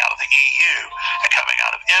information coming out of the EU and coming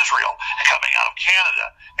out of Israel and coming out of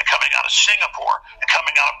Canada and coming out of Singapore and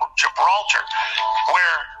coming out of Gibraltar,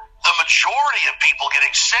 where the majority of people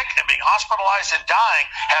getting sick and being hospitalized and dying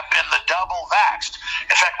have been the double vaxxed.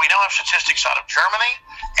 In fact, we now have statistics out of Germany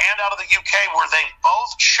and out of the UK where they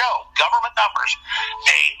both show, government numbers,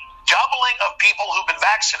 a doubling of people who've been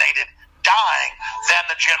vaccinated dying than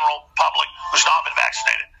the general public who's not been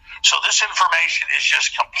vaccinated. So this information is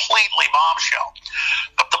just completely bombshell.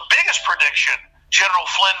 But the biggest prediction General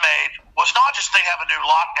Flynn made was not just they have a new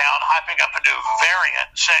lockdown, hyping up a new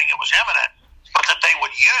variant, saying it was imminent, but that they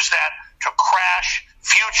would use that to crash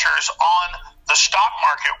futures on the stock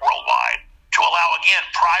market worldwide to allow, again,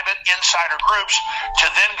 private insider groups to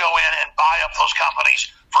then go in and buy up those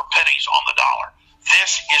companies for pennies on the dollar.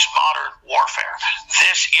 This is modern warfare.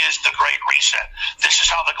 This is the Great Reset. This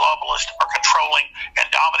is how the globalists are controlling and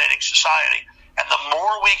dominating society. And the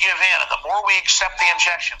more we give in, and the more we accept the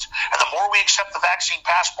injections, and the more we accept the vaccine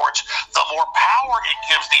passports, the more power it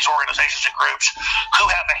gives these organizations and groups who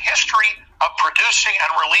have a history of producing and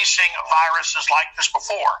releasing viruses like this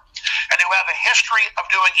before, and who have a history of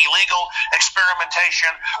doing illegal experimentation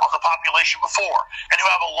on the population before, and who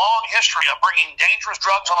have a long history of bringing dangerous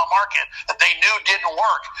drugs on the market that they knew didn't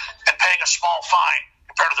work and paying a small fine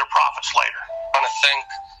compared to their profits later. I want to thank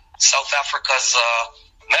South Africa's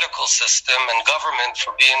medical system and government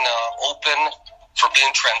for being open, for being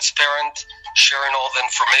transparent, sharing all the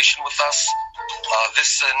information with us.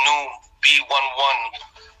 This new B11529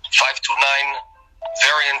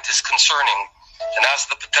 variant is concerning and has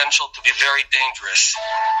the potential to be very dangerous.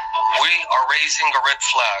 We are raising a red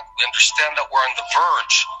flag. We understand that we're on the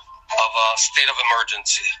verge of a state of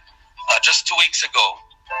emergency. Just 2 weeks ago,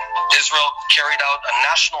 Israel carried out a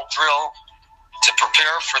national drill to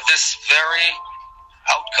prepare for this very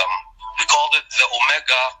outcome. We called it the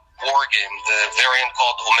Omega war game, the variant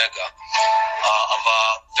called Omega, of a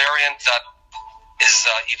variant that is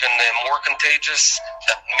even more contagious,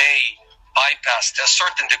 that may bypass to a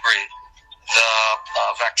certain degree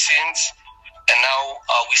the vaccines. And now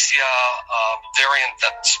we see a variant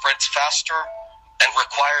that spreads faster and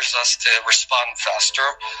requires us to respond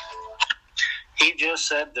faster. He just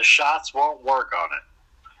said the shots won't work on it.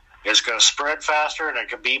 It's going to spread faster and it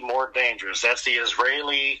could be more dangerous. That's the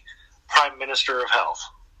Israeli Prime Minister of Health.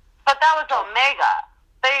 But that was Omega.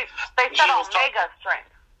 They said Omega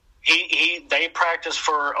strength. They practiced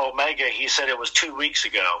for Omega. He said it was 2 weeks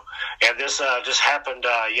ago, and this just happened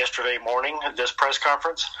yesterday morning. This press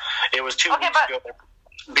conference, it was 2 weeks ago.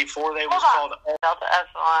 Before they was called Delta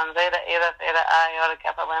Epsilon Zeta Eta Theta Iota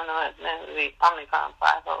Kappa Lambda Omicron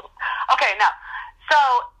Phi. Okay, now so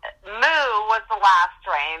Mu was the last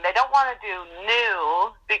strain. They don't want to do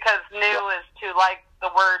new because new is to like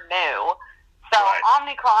the word new. So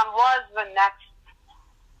Omicron was the next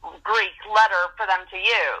Greek letter for them to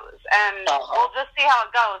use, and we'll just see how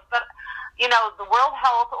it goes. But you know, the World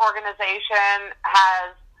Health Organization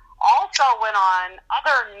has also went on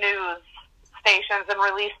other news stations and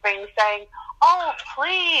released things saying, oh,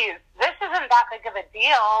 please, this isn't that big of a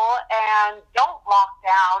deal, and don't lock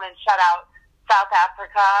down and shut out South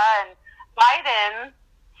Africa. And Biden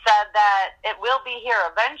said that it will be here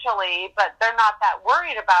eventually, but they're not that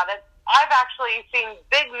worried about it. I've actually seen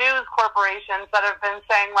big news corporations that have been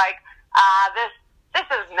saying, like, this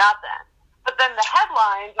is nothing. But then the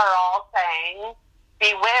headlines are all saying,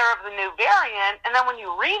 beware of the new variant, and then when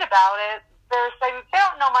you read about it, they're saying they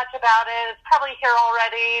don't know much about it. It's probably here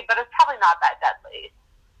already, but it's probably not that deadly.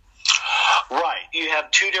 Right. You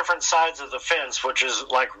have two different sides of the fence, which is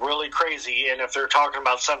like really crazy. And if they're talking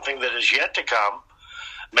about something that is yet to come,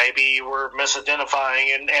 maybe we're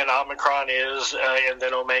misidentifying, and Omicron is, and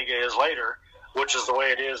then Omega is later, which is the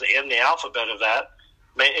way it is in the alphabet of that.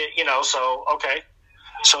 You know, so, okay.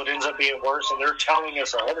 So it ends up being worse, and they're telling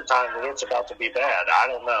us ahead of time that it's about to be bad. I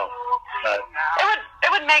don't know. But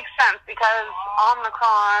it would make sense because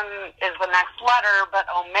Omicron is the next letter, but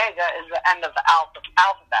Omega is the end of the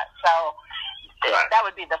alphabet. So that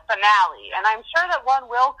would be the finale. And I'm sure that one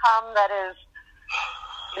will come that is,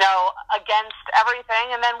 you know, against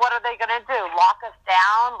everything. And then what are they going to do? Lock us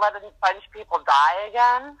down? Let a bunch of people die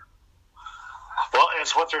again? Well,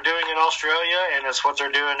 it's what they're doing in Australia, and it's what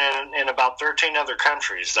they're doing in about 13 other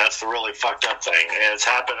countries. That's the really fucked up thing. And it's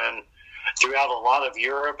happening throughout a lot of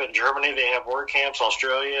Europe and Germany. They have work camps.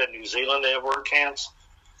 Australia and New Zealand, they have work camps.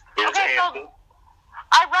 Okay, so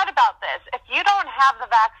I read about this. If you don't have the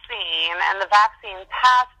vaccine and the vaccine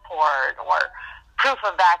passport or proof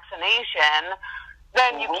of vaccination,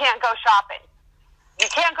 then you can't go shopping. You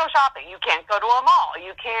can't go shopping. You can't go to a mall.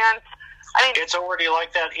 You can't... I mean, it's already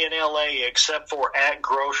like that in LA, except for at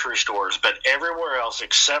grocery stores. But everywhere else,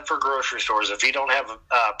 except for grocery stores, if you don't have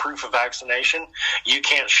proof of vaccination, you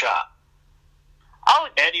can't shop. Oh,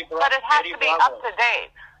 but it has to be up to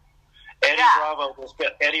date.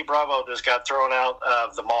 Eddie Bravo just got thrown out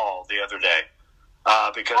of the mall the other day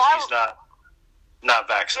because he's not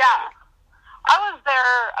vaccinated. Yeah, I was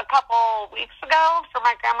there a couple weeks ago for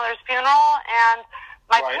my grandmother's funeral, and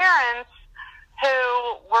my parents,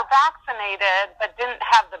 who were vaccinated but didn't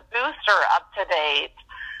have the booster up to date,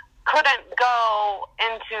 couldn't go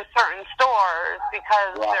into certain stores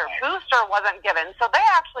because their booster wasn't given. So they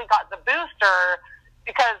actually got the booster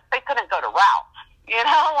because they couldn't go to Ralph's. You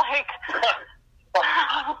know, like...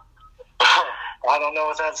 I don't know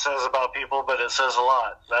what that says about people, but it says a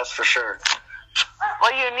lot. That's for sure.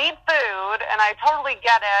 Well, you need food, and I totally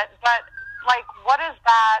get it, but, like, what is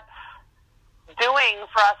that doing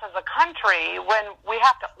for us as a country when we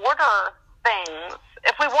have to order things?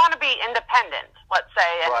 If we want to be independent, let's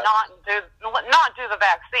say, and not do the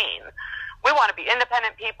vaccine, we want to be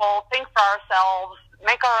independent people, think for ourselves,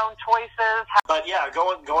 make our own choices. But yeah,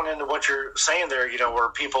 going into what you're saying there, you know, where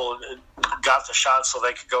people got the shot so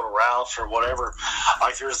they could go to Ralph's or whatever,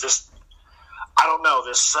 like there's this, I don't know,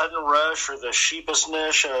 this sudden rush or the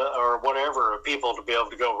sheepishness or whatever of people to be able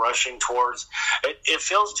to go rushing towards. It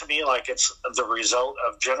feels to me like it's the result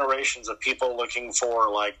of generations of people looking for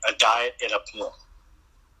like a diet and a pill.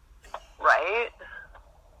 Right.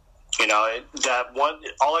 You know,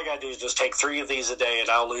 all I got to do is just take 3 of these a day and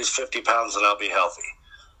I'll lose 50 pounds and I'll be healthy,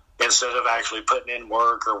 instead of actually putting in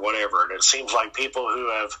work or whatever. And it seems like people who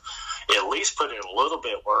have at least put in a little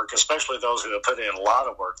bit of work, especially those who have put in a lot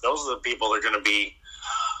of work, those are the people that are going to be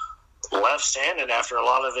left standing after a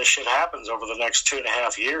lot of this shit happens over the next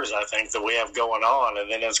 2.5 years, I think, that we have going on. And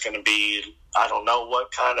then it's going to be, I don't know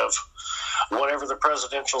what kind of, whatever the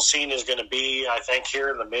presidential scene is going to be. I think here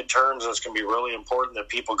in the midterms, it's going to be really important that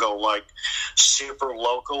people go like super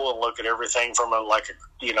local and look at everything from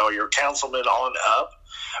your councilman on up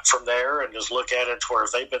from there, and just look at it to where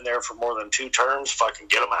if they've been there for more than 2 terms, fucking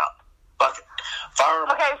get them out. Fuck it. Fire them.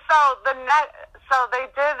 Okay, so they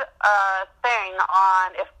did a thing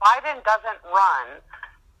on if Biden doesn't run,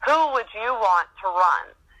 who would you want to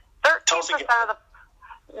run? 13% of the...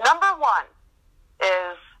 Number 1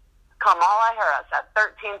 is Kamala Harris at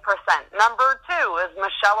 13%. Number 2 is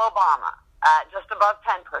Michelle Obama at just above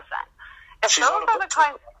 10%. If those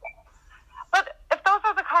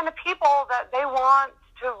are the kind of people that they want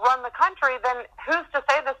to run the country, then who's to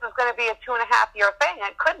say this is going to be a 2.5-year thing?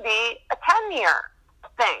 It could be a 10-year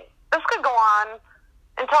thing. This could go on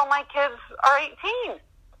until my kids are 18.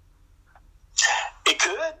 It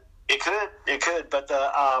could. But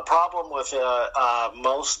the problem with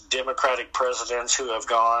most Democratic presidents who have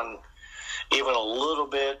gone even a little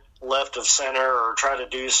bit left of center or try to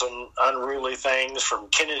do some unruly things from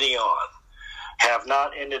Kennedy on have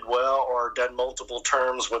not ended well or done multiple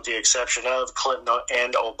terms, with the exception of Clinton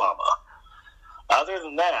and Obama. Other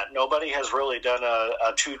than that, nobody has really done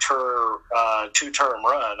a two-term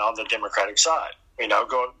run on the Democratic side. You know,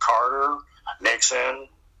 going Carter, Nixon,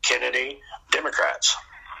 Kennedy, Democrats.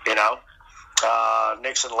 You know,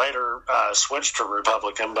 Nixon later switched to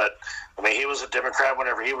Republican, but I mean, he was a Democrat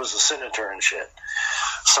whenever he was a senator and shit.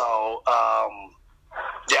 So,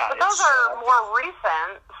 yeah. But those are more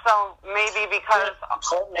recent, so maybe because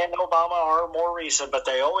Clinton and Obama are more recent, but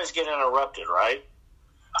they always get interrupted, right?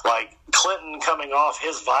 Like Clinton coming off,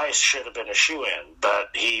 his vice should have been a shoo-in, but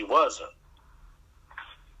he wasn't.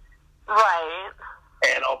 Right.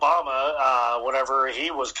 And Obama, whenever he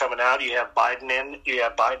was coming out, you have Biden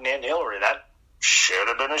and Hillary. That should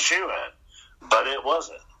have been a shoo-in, but it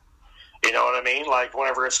wasn't. You know what I mean? Like,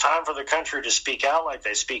 whenever it's time for the country to speak out, like,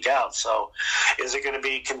 they speak out. So is it going to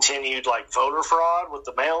be continued, like, voter fraud with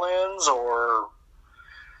the mail-ins, or,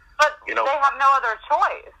 But you know, they have no other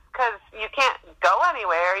choice, because you can't go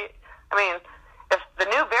anywhere. I mean, if the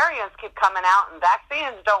new variants keep coming out and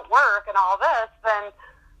vaccines don't work and all this, then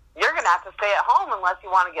you're going to have to stay at home unless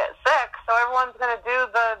you want to get sick. So everyone's going to do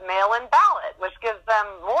the mail-in ballot, which gives them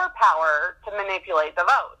more power to manipulate the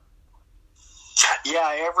vote.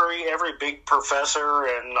 yeah, every big professor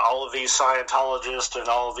and all of these Scientologists and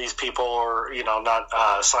all of these people are, you know, not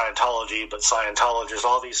Scientology, but Scientologists,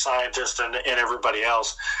 all these scientists and everybody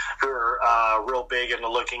else who are real big into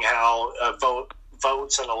looking how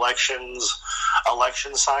votes and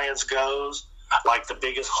election science goes. Like, the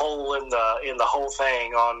biggest hole in the whole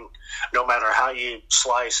thing, on no matter how you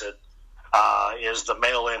slice it, is the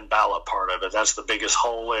mail-in ballot part of it. That's the biggest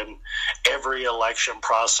hole in every election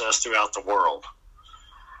process throughout the world.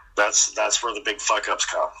 That's where the big fuck-ups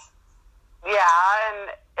come. Yeah,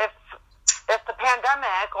 and if the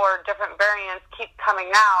pandemic or different variants keep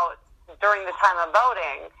coming out during the time of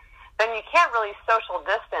voting, then you can't really social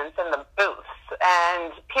distance in the booths,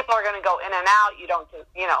 and people are going to go in and out. You don't,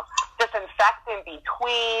 disinfect in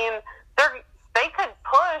between. They could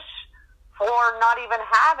push for not even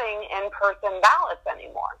having in-person ballots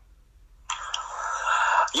anymore.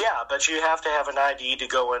 Yeah, but you have to have an ID to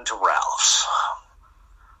go into Ralph's.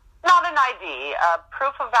 Not an ID,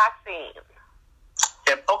 proof of vaccine.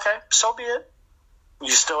 Okay, so be it. You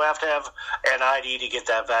still have to have an ID to get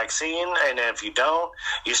that vaccine, and if you don't,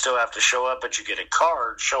 you still have to show up, but you get a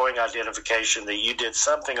card showing identification that you did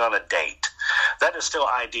something on a date. That is still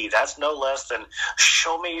ID. That's no less than,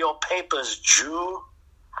 show me your papers, Jew.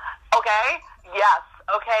 Okay, yes.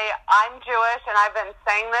 Okay, I'm Jewish, and I've been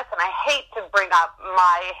saying this, and I hate to bring up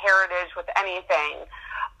my heritage with anything,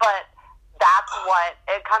 but that's what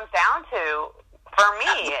it comes down to for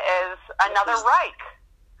me, is another Reich.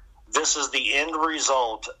 This is the end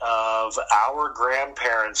result of our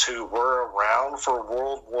grandparents who were around for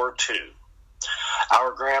World War II.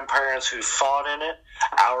 Our grandparents who fought in it,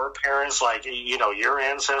 our parents, like, your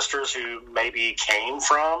ancestors who maybe came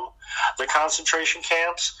from the concentration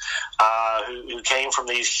camps, who came from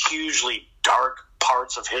these hugely dark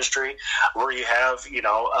parts of history where you have,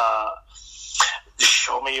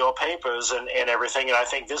 show me your papers and everything. And I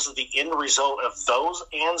think this is the end result of those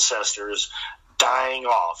ancestors dying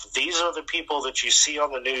off. These are the people that you see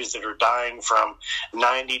on the news that are dying from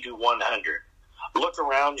 90 to 100. Look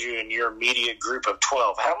around you in your immediate group of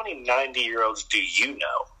 12. How many 90-year-olds do you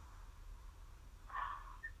know?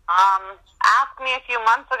 Asked me a few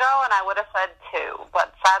months ago, and I would have said 2,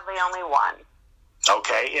 but sadly only 1.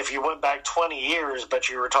 Okay, if you went back 20 years, but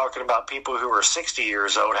you were talking about people who were 60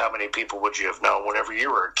 years old, how many people would you have known whenever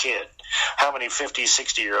you were a kid? How many 50,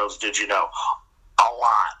 60-year-olds did you know? A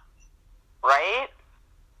lot. Right?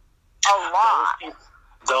 A lot.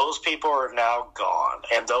 Those people are now gone,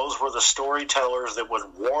 and those were the storytellers that would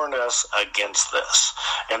warn us against this,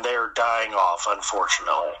 and they are dying off,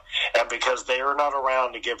 unfortunately. And because they are not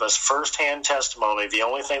around to give us firsthand testimony, the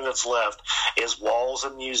only thing that's left is walls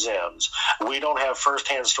and museums. We don't have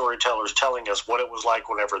firsthand storytellers telling us what it was like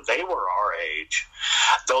whenever they were our age.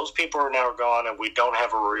 Those people are now gone, and we don't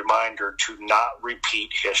have a reminder to not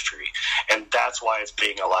repeat history, and that's why it's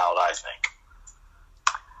being allowed, I think.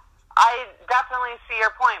 I definitely see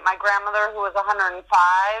your point. My grandmother, who was 105,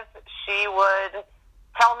 she would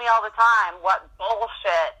tell me all the time what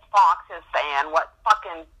bullshit Fox is saying, what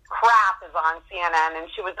fucking crap is on CNN,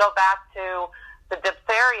 and she would go back to the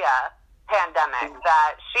diphtheria pandemic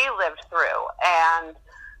that she lived through, and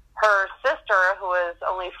her sister, who was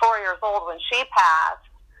only 4 years old when she passed,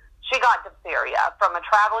 she got diphtheria from a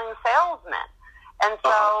traveling salesman. And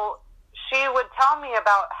so she would tell me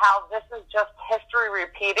about how this is just history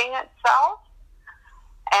repeating itself.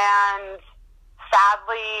 And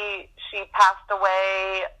sadly, she passed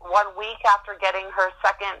away 1 week after getting her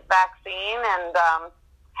second vaccine and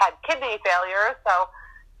had kidney failure. So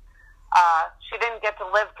she didn't get to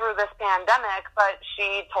live through this pandemic, but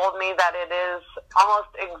she told me that it is almost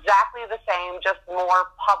exactly the same, just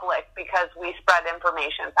more public because we spread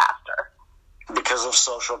information faster. Because of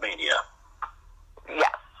social media.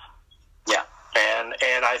 Yes. Yeah.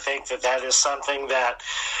 And I think that is something that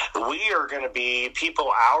we are going to be people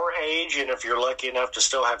our age, and if you're lucky enough to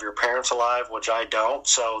still have your parents alive, which I don't,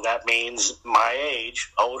 so that means my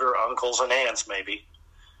age, older uncles and aunts maybe.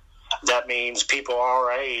 That means people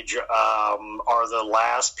our age are the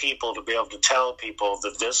last people to be able to tell people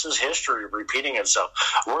that this is history repeating itself.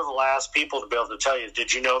 We're the last people to be able to tell you,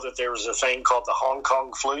 did you know that there was a thing called the Hong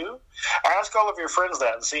Kong flu? Ask all of your friends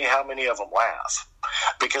that and see how many of them laugh.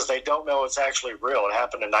 Because they don't know it's actually real. It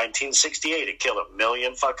happened in 1968. It killed 1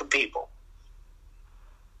 million fucking people.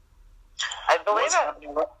 I believe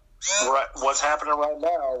it. What's happening right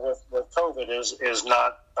now with COVID is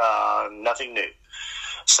not nothing new.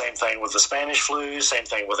 Same thing with the Spanish flu, same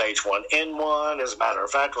thing with H1N1. As a matter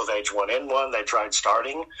of fact, with H1N1, they tried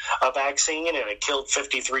starting a vaccine, and it killed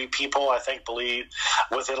 53 people, I believe,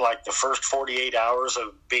 within like the first 48 hours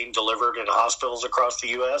of being delivered in hospitals across the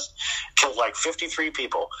U.S. Killed like 53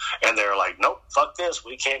 people. And they're like, nope, fuck this.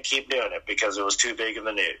 We can't keep doing it because it was too big in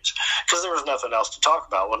the news. Because there was nothing else to talk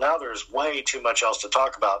about. Well, now there's way too much else to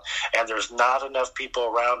talk about, and there's not enough people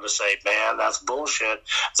around to say, man, that's bullshit.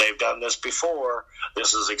 They've done this before.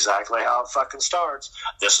 This is exactly how it fucking starts.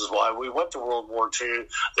 This is why we went to World War II.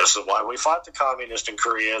 This is why we fought the communists in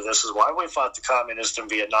Korea. This is why we fought the communists in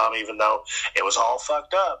Vietnam, even though it was all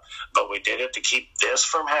fucked up. But we did it to keep this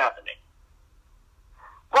from happening.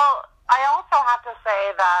 Well, I also have to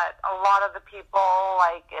say that a lot of the people,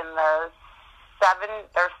 like in their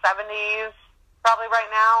 70s, probably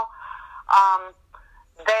right now,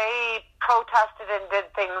 they protested and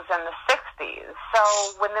did things in the 60s. So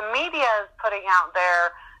when the media is putting out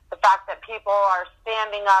there the fact that people are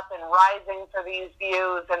standing up and rising for these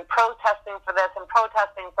views and protesting for this and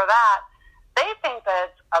protesting for that, they think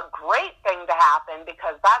that it's a great thing to happen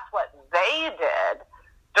because that's what they did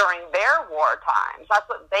during their war times. That's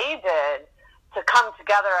what they did to come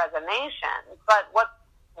together as a nation. But what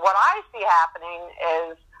I see happening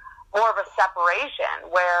is more of a separation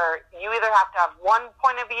where you either have to have one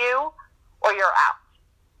point of view or you're out.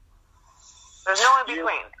 There's no in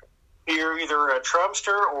between. You're either a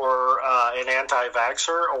Trumpster or an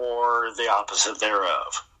anti-vaxxer or the opposite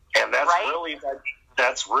thereof. And that's right? really the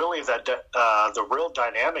real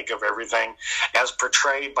dynamic of everything as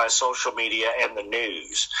portrayed by social media and the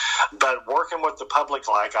news. But working with the public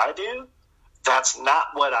like I do, that's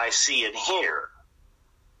not what I see and hear.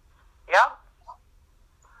 Yep.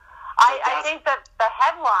 I think that the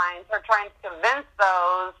headlines are trying to convince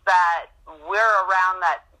those that we're around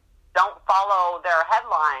that don't follow their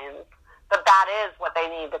headlines that is what they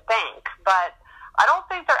need to think. But I don't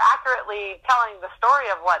think they're accurately telling the story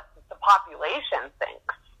of what the population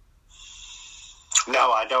thinks.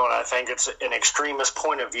 No, I don't. I think it's an extremist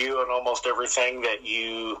point of view on almost everything that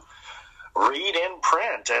you read in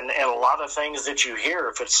print and a lot of things that you hear,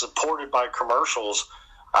 if it's supported by commercials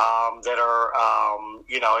that are,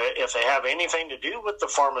 if they have anything to do with the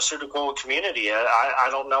pharmaceutical community, I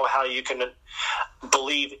don't know how you can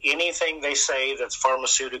believe anything they say that's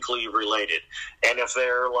pharmaceutically related. And if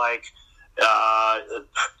they're like,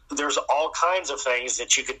 there's all kinds of things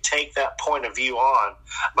that you could take that point of view on.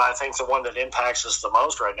 But I think the one that impacts us the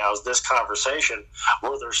most right now is this conversation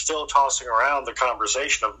where they're still tossing around the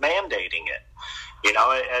conversation of mandating it.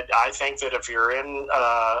 I think that if you're in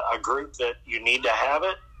a group that you need to have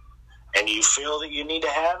it and you feel that you need to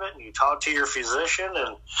have it and you talk to your physician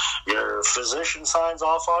and your physician signs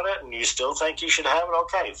off on it and you still think you should have it,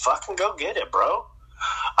 okay, fucking go get it, bro.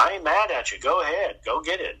 I ain't mad at you. Go ahead. Go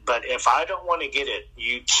get it. But if I don't want to get it,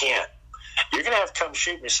 you can't. You're going to have to come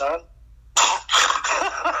shoot me, son.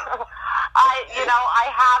 I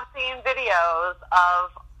have seen videos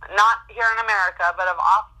of, not here in America, but of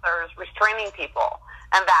officers restraining people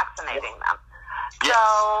and vaccinating them. Yes.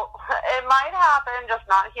 So it might happen, just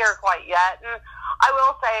not here quite yet. And I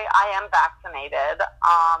will say I am vaccinated.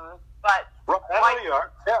 But I know you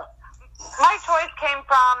are. Yeah. My choice came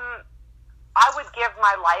from, I would give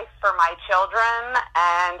my life for my children,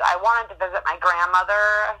 and I wanted to visit my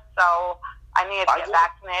grandmother, so I needed to get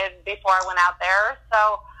vaccinated before I went out there.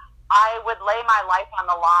 So I would lay my life on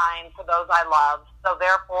the line for those I love. So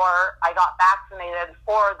therefore, I got vaccinated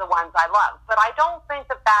for the ones I love. But I don't think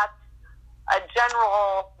that that's a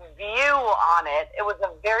general view on it. It was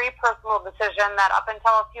a very personal decision that up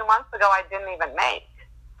until a few months ago I didn't even make.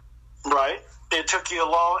 Right. It took you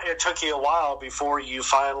a while before you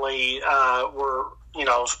finally were,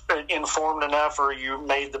 informed enough, or you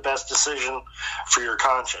made the best decision for your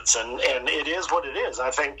conscience. And it is what it is. I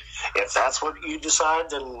think if that's what you decide,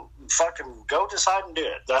 then fucking go decide and do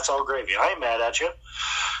it. That's all gravy. I ain't mad at you.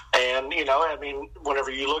 And,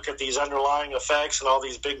 whenever you look at these underlying effects and all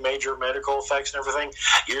these big major medical effects and everything,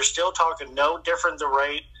 you're still talking no different the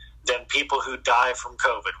rate than people who die from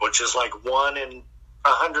COVID, which is like 1 in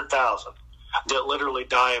 100,000 that literally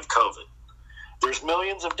die of COVID. There's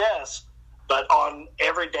millions of deaths, but on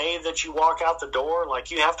every day that you walk out the door,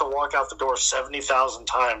 like, you have to walk out the door 70,000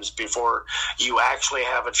 times before you actually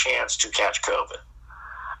have a chance to catch COVID.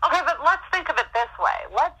 Okay, but let's think of it this way.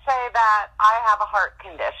 Let's say that I have a heart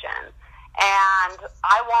condition, and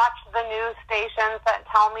I watch the news stations that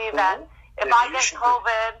tell me that if I get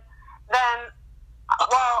COVID, then,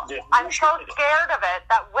 I'm so scared of it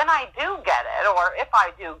that when I do get it, or if I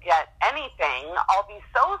do get anything, I'll be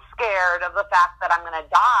so scared of the fact that I'm going to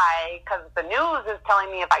die because the news is telling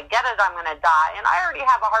me if I get it, I'm going to die, and I already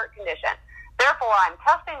have a heart condition. Therefore, I'm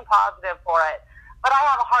testing positive for it, but I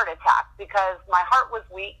have a heart attack because my heart was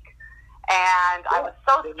weak, and I was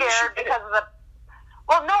so scared because of the...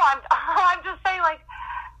 Well, no, I'm just saying, like,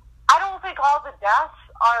 I don't think all the deaths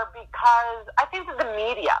are because... I think that the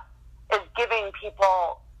media is giving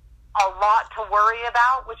people a lot to worry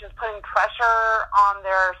about, which is putting pressure on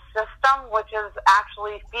their system, which is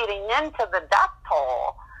actually feeding into the death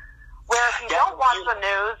toll. Where if you don't watch the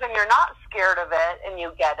news and you're not scared of it and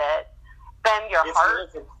you get it, then your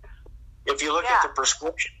heart... If you look at the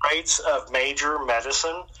prescription rates of major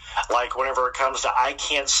medicine, like whenever it comes to I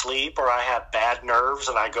can't sleep or I have bad nerves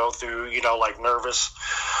and I go through, like nervous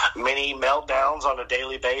mini meltdowns on a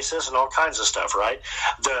daily basis and all kinds of stuff, right?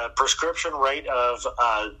 The prescription rate of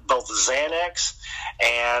both Xanax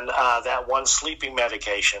and that one sleeping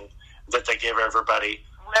medication that they give everybody.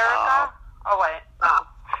 Lyrica?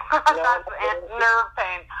 That's nerve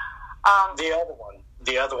pain.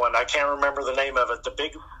 The other one, I can't remember the name of it. The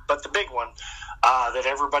big one that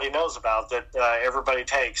everybody knows about, that everybody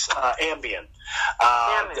takes, Ambien.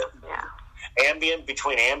 Ambien,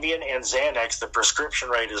 between Ambien and Xanax, the prescription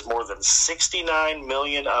rate is more than 69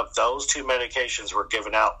 million of those two medications were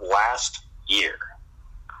given out last year.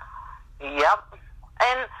 Yep.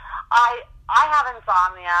 And I have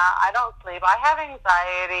insomnia. I don't sleep. I have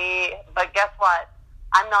anxiety. But guess what?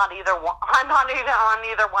 I'm not on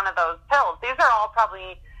either one of those pills. These are all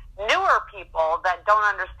probably newer people that don't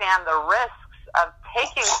understand the risks of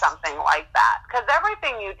taking something like that. Because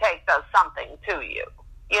everything you take does something to you.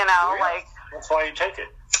 That's why you take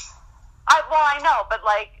it. I know, but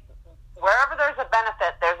wherever there's a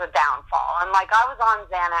benefit, there's a downfall. And I was on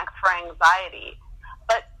Xanax for anxiety,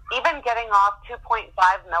 but even getting off 2.5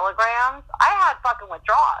 milligrams, I had fucking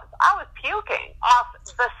withdrawals. I was puking off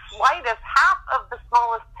the slightest half of the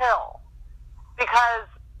smallest pill because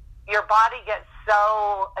your body gets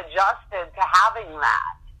so adjusted to having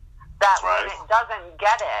that when it doesn't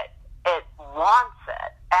get it, it wants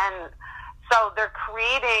it. And so they're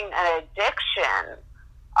creating an addiction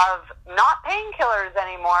of not painkillers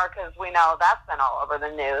anymore, because we know that's been all over the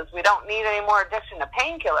news. We don't need any more addiction to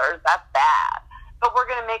painkillers. That's bad. But we're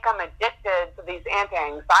going to make them addicted to these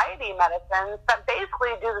anti-anxiety medicines that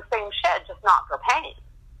basically do the same shit, just not for pain.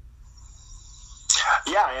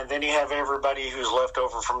 Yeah, and then you have everybody who's left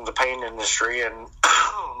over from the pain industry, and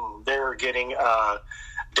they're getting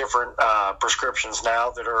different prescriptions now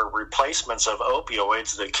that are replacements of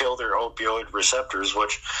opioids that kill their opioid receptors,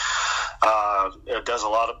 which it does a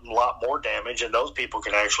lot more damage, and those people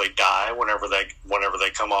can actually die whenever they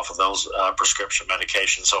come off of those prescription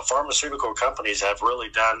medications. So pharmaceutical companies have really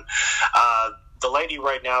done. The lady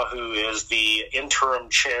right now who is the interim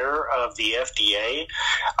chair of the FDA,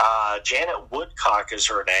 Janet Woodcock is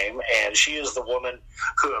her name, and she is the woman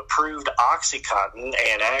who approved OxyContin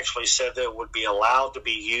and actually said that it would be allowed to be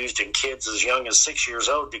used in kids as young as 6 years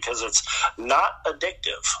old because it's not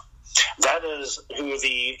addictive. That is who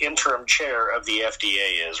the interim chair of the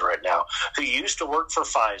FDA is right now, who used to work for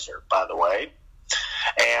Pfizer, by the way.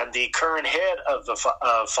 And the current head of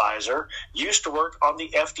Pfizer used to work on the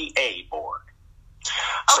FDA board.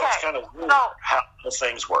 So it's kind of weird how those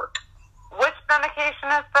things work. Which medication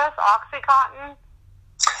is this? Oxycontin?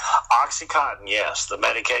 Oxycontin, yes, the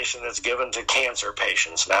medication that's given to cancer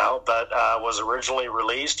patients now, but was originally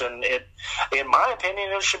released, and it, in my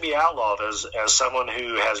opinion, it should be outlawed. As someone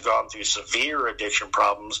who has gone through severe addiction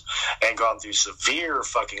problems and gone through severe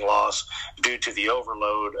fucking loss due to the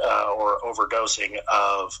overload or overdosing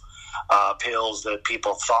of pills that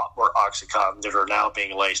people thought were Oxycontin that are now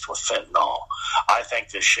being laced with fentanyl. I think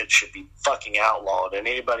this shit should be fucking outlawed, and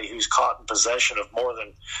anybody who's caught in possession of more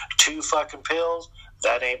than 2 fucking pills,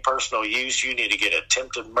 that ain't personal use. You need to get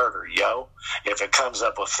attempted murder, yo. If it comes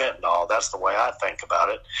up with fentanyl, that's the way I think about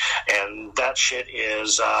it. And that shit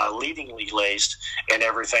is leadingly laced in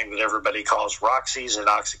everything that everybody calls Roxy's and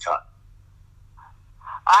Oxycontin.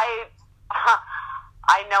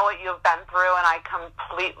 I know what you've been through, and I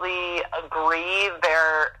completely agree.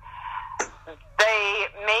 They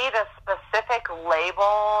made a specific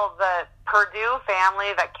label. The Purdue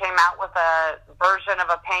family that came out with a version of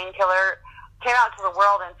a painkiller came out to the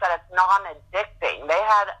world and said it's non-addicting. They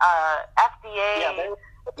had FDA...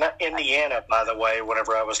 Yeah, Indiana, by the way,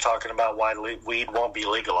 whenever I was talking about why weed won't be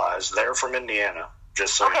legalized, they're from Indiana,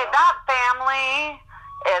 just so you know. That family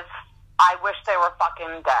is... I wish they were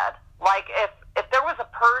fucking dead. Like, if there was a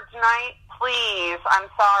purge night, please, I'm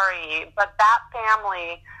sorry, but that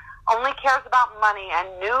family only cares about money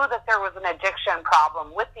and knew that there was an addiction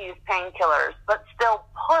problem with these painkillers, but still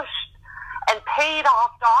pushed and paid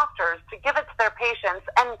off doctors to give it to their patients.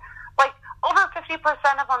 And, like, over 50%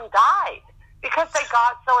 of them died because they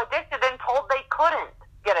got so addicted and told they couldn't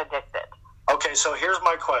get addicted. Okay, so here's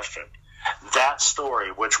my question. That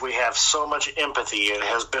story, which we have so much empathy and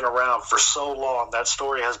has been around for so long, that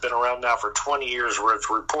story has been around now for 20 years, where it's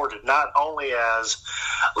reported not only as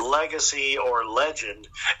legacy or legend,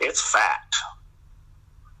 it's fact.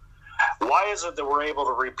 Why is it that we're able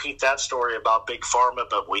to repeat that story about Big Pharma,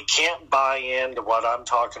 but we can't buy into what I'm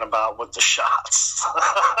talking about with the shots?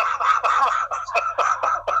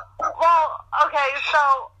 Well, okay,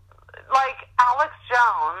 so, like, Alex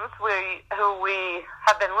Jones, who we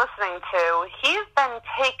have been listening to, he's been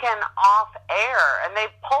taken off air, and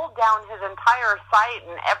they've pulled down his entire site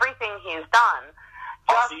and everything he's done.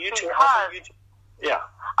 Just because... Yeah.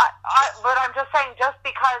 But I'm just saying, just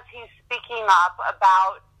because he's speaking up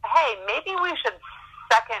about, hey, maybe we should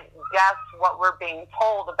second guess what we're being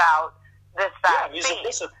told about this vaccine.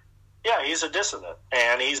 He's a dissident,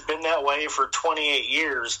 and he's been that way for 28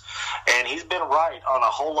 years, and he's been right on a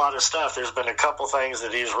whole lot of stuff. There's been a couple things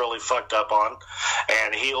that he's really fucked up on,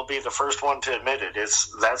 and he'll be the first one to admit it.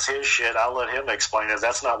 That's his shit. I'll let him explain it.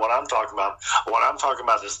 That's not what I'm talking about. What I'm talking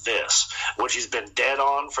about is this, which he's been dead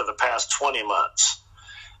on for the past 20 months.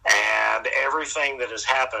 And everything that has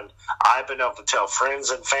happened, I've been able to tell friends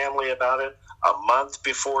and family about it a month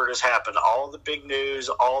before it has happened. All the big news,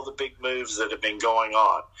 all the big moves that have been going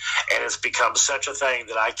on. And it's become such a thing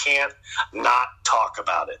that I can't not talk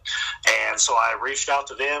about it. And so I reached out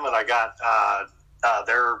to them, and I got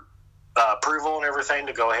their approval and everything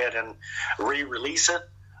to go ahead and re-release it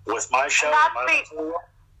with my show.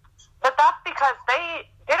 But that's because they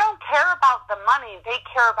don't care about the money. They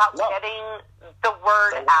care about getting the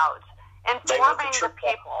word out, informing the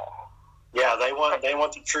people. Yeah, they want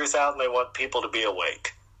the truth out, and they want people to be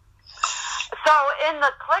awake. So in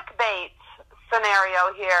the clickbait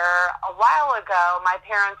scenario here, a while ago, my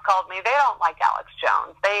parents called me. They don't like Alex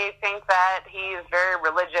Jones. They think that he's very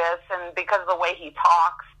religious, and because of the way he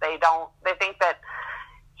talks, they think that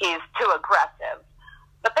he's too aggressive.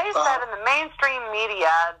 But they said in the mainstream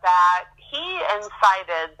media that he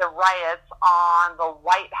incited the riots on the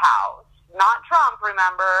White House. Not Trump,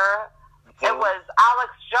 remember? It was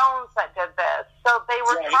Alex Jones that did this. So they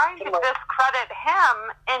were trying to discredit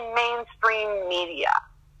him in mainstream media.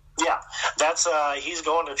 Yeah, that's he's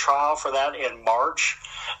going to trial for that in March.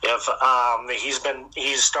 If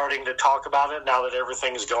he's starting to talk about it now that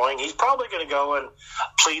everything's going. He's probably going to go and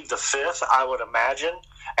plead the fifth, I would imagine,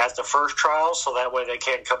 at the first trial, so that way they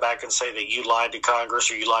can't come back and say that you lied to Congress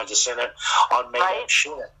or you lied to Senate on made-up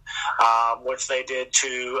shit, which they did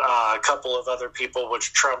to a couple of other people,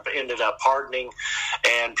 which Trump ended up pardoning,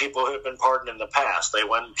 and people who have been pardoned in the past. They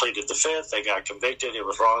went and pleaded the fifth, they got convicted, it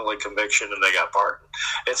was wrongly conviction, and they got pardoned.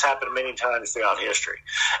 It's happened many times throughout history,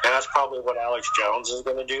 and that's probably what Alex Jones is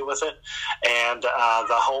going to do with it. And the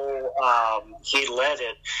whole, he led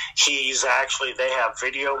it. They have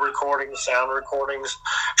video recordings, sound recordings,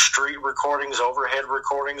 street recordings, overhead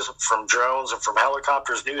recordings from drones and from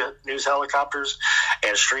helicopters, news helicopters,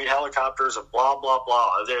 and street helicopters, and blah, blah,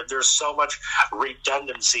 blah. There's so much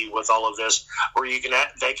redundancy with all of this, where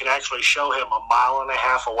they can actually show him a mile and a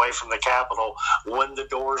half away from the Capitol when the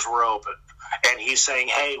doors were open. and he's saying,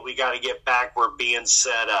 hey, we got to get back. We're being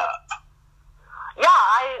set up. Yeah,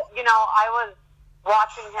 I was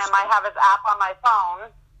watching him. I have his app on my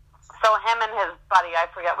phone. So him and his buddy, I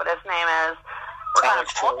forget what his name is, were kind of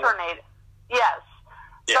alternating. Yes.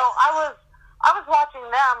 Yeah. So I was watching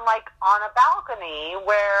them like on a balcony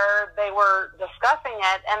where they were discussing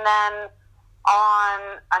it, and then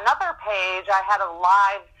on another page I had a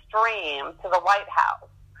live stream to the White House.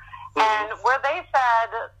 And where they said,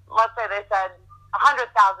 let's say they said 100,000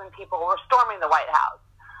 people were storming the White House.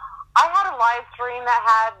 I had a live stream that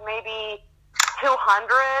had maybe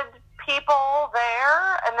 200 people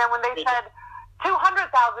there, and then when they said 200,000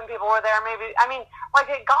 people were there, maybe, I mean, like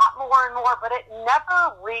it got more and more, but it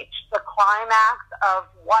never reached the climax of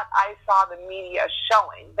what I saw the media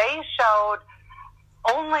showing. They showed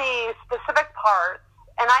only specific parts,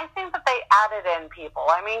 and I think that they added in people.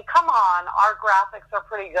 I mean, come on, our graphics are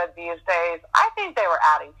pretty good these days. I think they were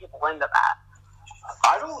adding people into that.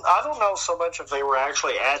 I don't know so much if they were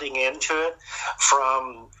actually adding into it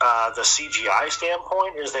from the CGI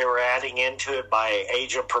standpoint as they were adding into it by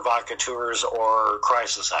agent provocateurs or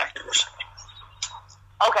crisis actors.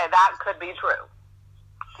 Okay, that could be true.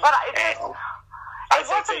 But it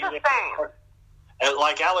wasn't the same.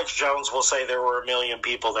 Like Alex Jones will say there were 1 million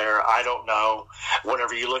people there. I don't know.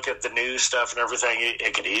 Whenever you look at the news stuff and everything,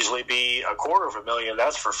 it could easily be 250,000.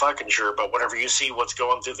 That's for fucking sure. But whenever you see what's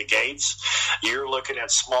going through the gates, you're looking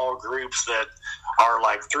at small groups that are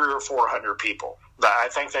like 300 or 400 people. I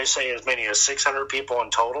think they say as many as 600 people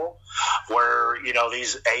in total, where,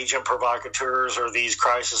 these agent provocateurs or these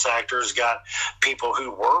crisis actors got people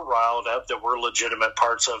who were riled up that were legitimate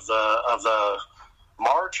parts of the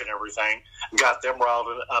march and everything, got them riled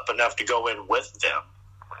up enough to go in with them.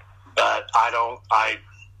 But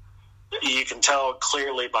you can tell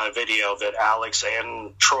clearly by video that Alex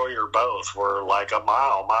and Troy or both were like a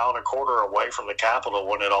mile and a quarter away from the Capitol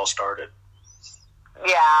when it all started.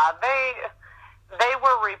 Yeah, they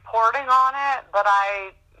were reporting on it, but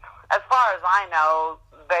as far as I know,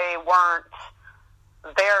 they weren't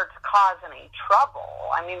there to cause any trouble.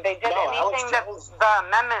 I mean, they did anything that the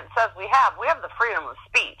amendment says we have. We have the freedom of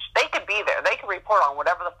speech. They could be there. They could report on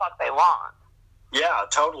whatever the fuck they want. Yeah,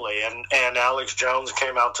 totally. And Alex Jones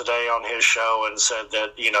came out today on his show and said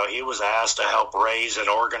that, he was asked to help raise and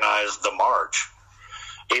organize the march.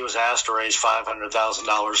 He was asked to raise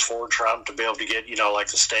 $500,000 for Trump to be able to get, like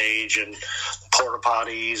the stage and porta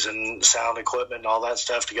potties and sound equipment and all that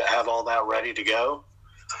stuff to have all that ready to go.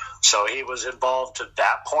 So he was involved to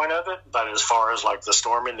that point of it, but as far as like the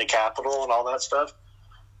storming the Capitol and all that stuff,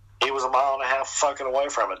 he was 1.5 miles fucking away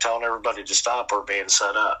from it, telling everybody to stop or being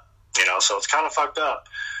set up. So it's kind of fucked up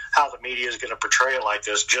how the media is going to portray it like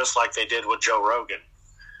this, just like they did with Joe Rogan.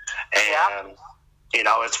 And,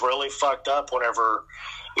 it's really fucked up whenever,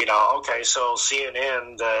 okay, so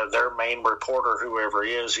CNN, their main reporter, whoever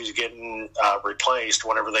he is, who's getting replaced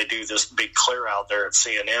whenever they do this big clear out there at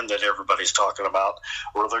CNN that everybody's talking about,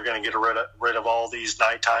 where they're going to get rid of all these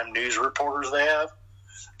nighttime news reporters they have.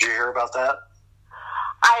 Did you hear about that?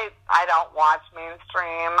 I don't watch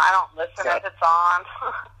mainstream. I don't listen if it's on.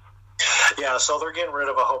 Yeah, so they're getting rid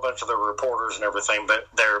of a whole bunch of the reporters and everything but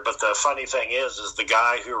the funny thing is the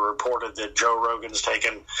guy who reported that Joe Rogan's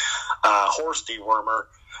taken horse dewormer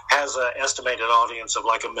has an estimated audience of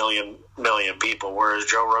like 1 million people, whereas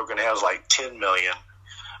Joe Rogan has like 10 million.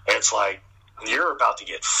 It's like, you're about to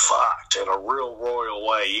get fucked in a real royal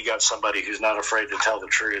way. You got somebody who's not afraid to tell the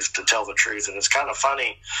truth, and it's kind of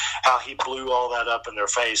funny how he blew all that up in their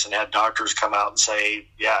face and had doctors come out and say,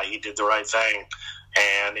 yeah, he did the right thing,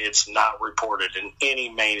 and it's not reported in any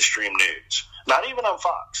mainstream news. Not even on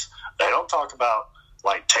Fox. They don't talk about,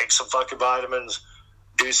 like, take some fucking vitamins,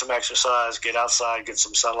 do some exercise, get outside, get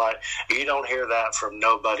some sunlight. You don't hear that from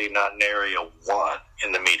nobody, not in Area 1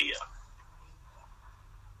 in the media.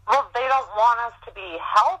 Well, they don't want us to be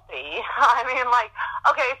healthy. I mean, like,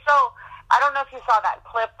 okay, so I don't know if you saw that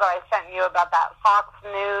clip that I sent you about that Fox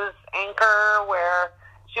News anchor where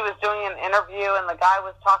she was doing an interview and the guy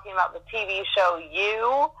was talking about the TV show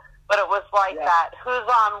You, but it was like that, who's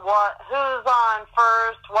on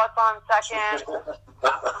first, what's on second.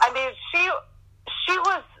 I mean, she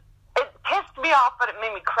was, it pissed me off, but it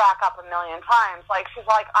made me crack up a million times. Like, she's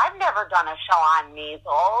like, I've never done a show on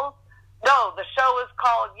measles. No, the show is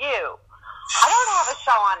called You. I don't have a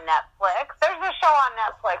show on Netflix. There's a show on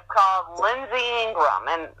Netflix called Lindsay Ingram.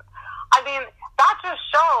 And, I mean, that just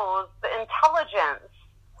shows the intelligence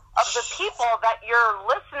of the people that you're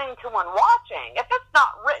listening to and watching. If it's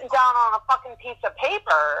not written down on a fucking piece of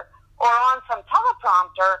paper or on some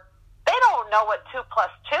teleprompter, they don't know what 2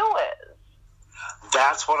 + 2 is.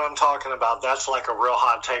 That's what I'm talking about. That's like a real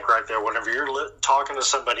hot take right there. Whenever you're talking to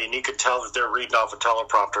somebody and you can tell that they're reading off a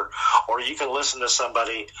teleprompter, or you can listen to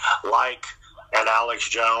somebody like an Alex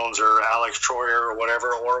Jones or Alex Troyer or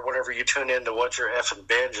whatever you tune into What's Your Effing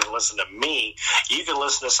Binge and listen to me, you can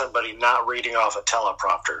listen to somebody not reading off a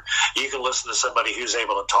teleprompter. You can listen to somebody who's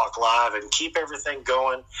able to talk live and keep everything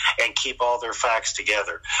going and keep all their facts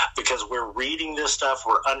together. Because we're reading this stuff,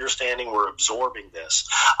 we're understanding, we're absorbing this.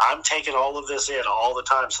 I'm taking all of this in all the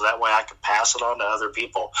time so that way I can pass it on to other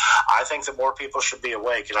people. I think that more people should be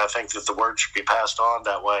awake, and I think that the word should be passed on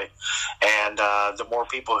that way. And the more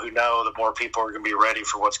people who know, the more people are going to be ready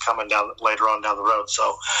for what's coming down later on down the road.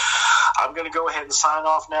 So I'm going to go ahead and sign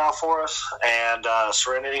off now for us. And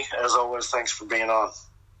Serenity, as always, thanks for being on.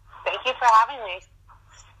 Thank you for having me.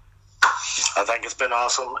 I think it's been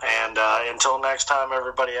awesome. And until next time,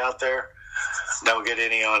 everybody out there, don't get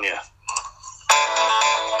any on you.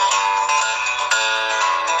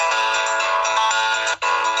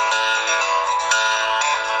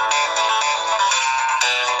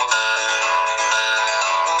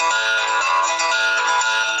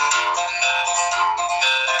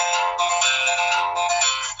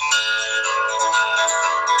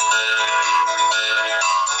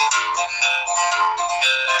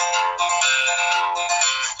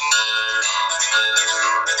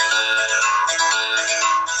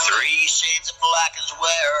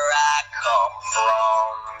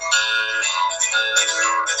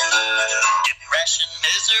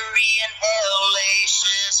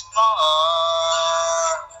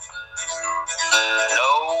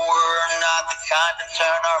 Turn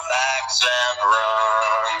our backs and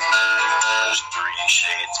run. 'Cause 3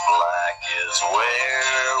 shades black is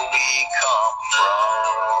where we come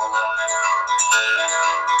from.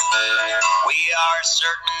 We are a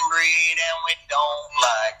certain breed and we don't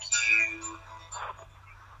like you.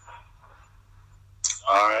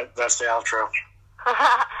 All right, that's the outro.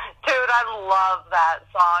 Dude, I love that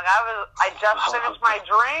song. I just finished my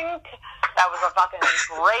drink. That was a fucking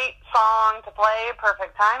great song to play.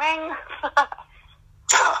 Perfect timing.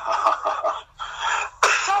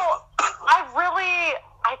 So,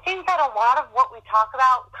 I think that a lot of what we talk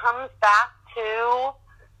about comes back to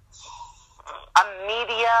a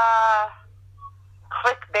media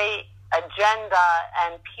clickbait agenda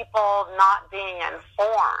and people not being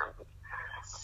informed.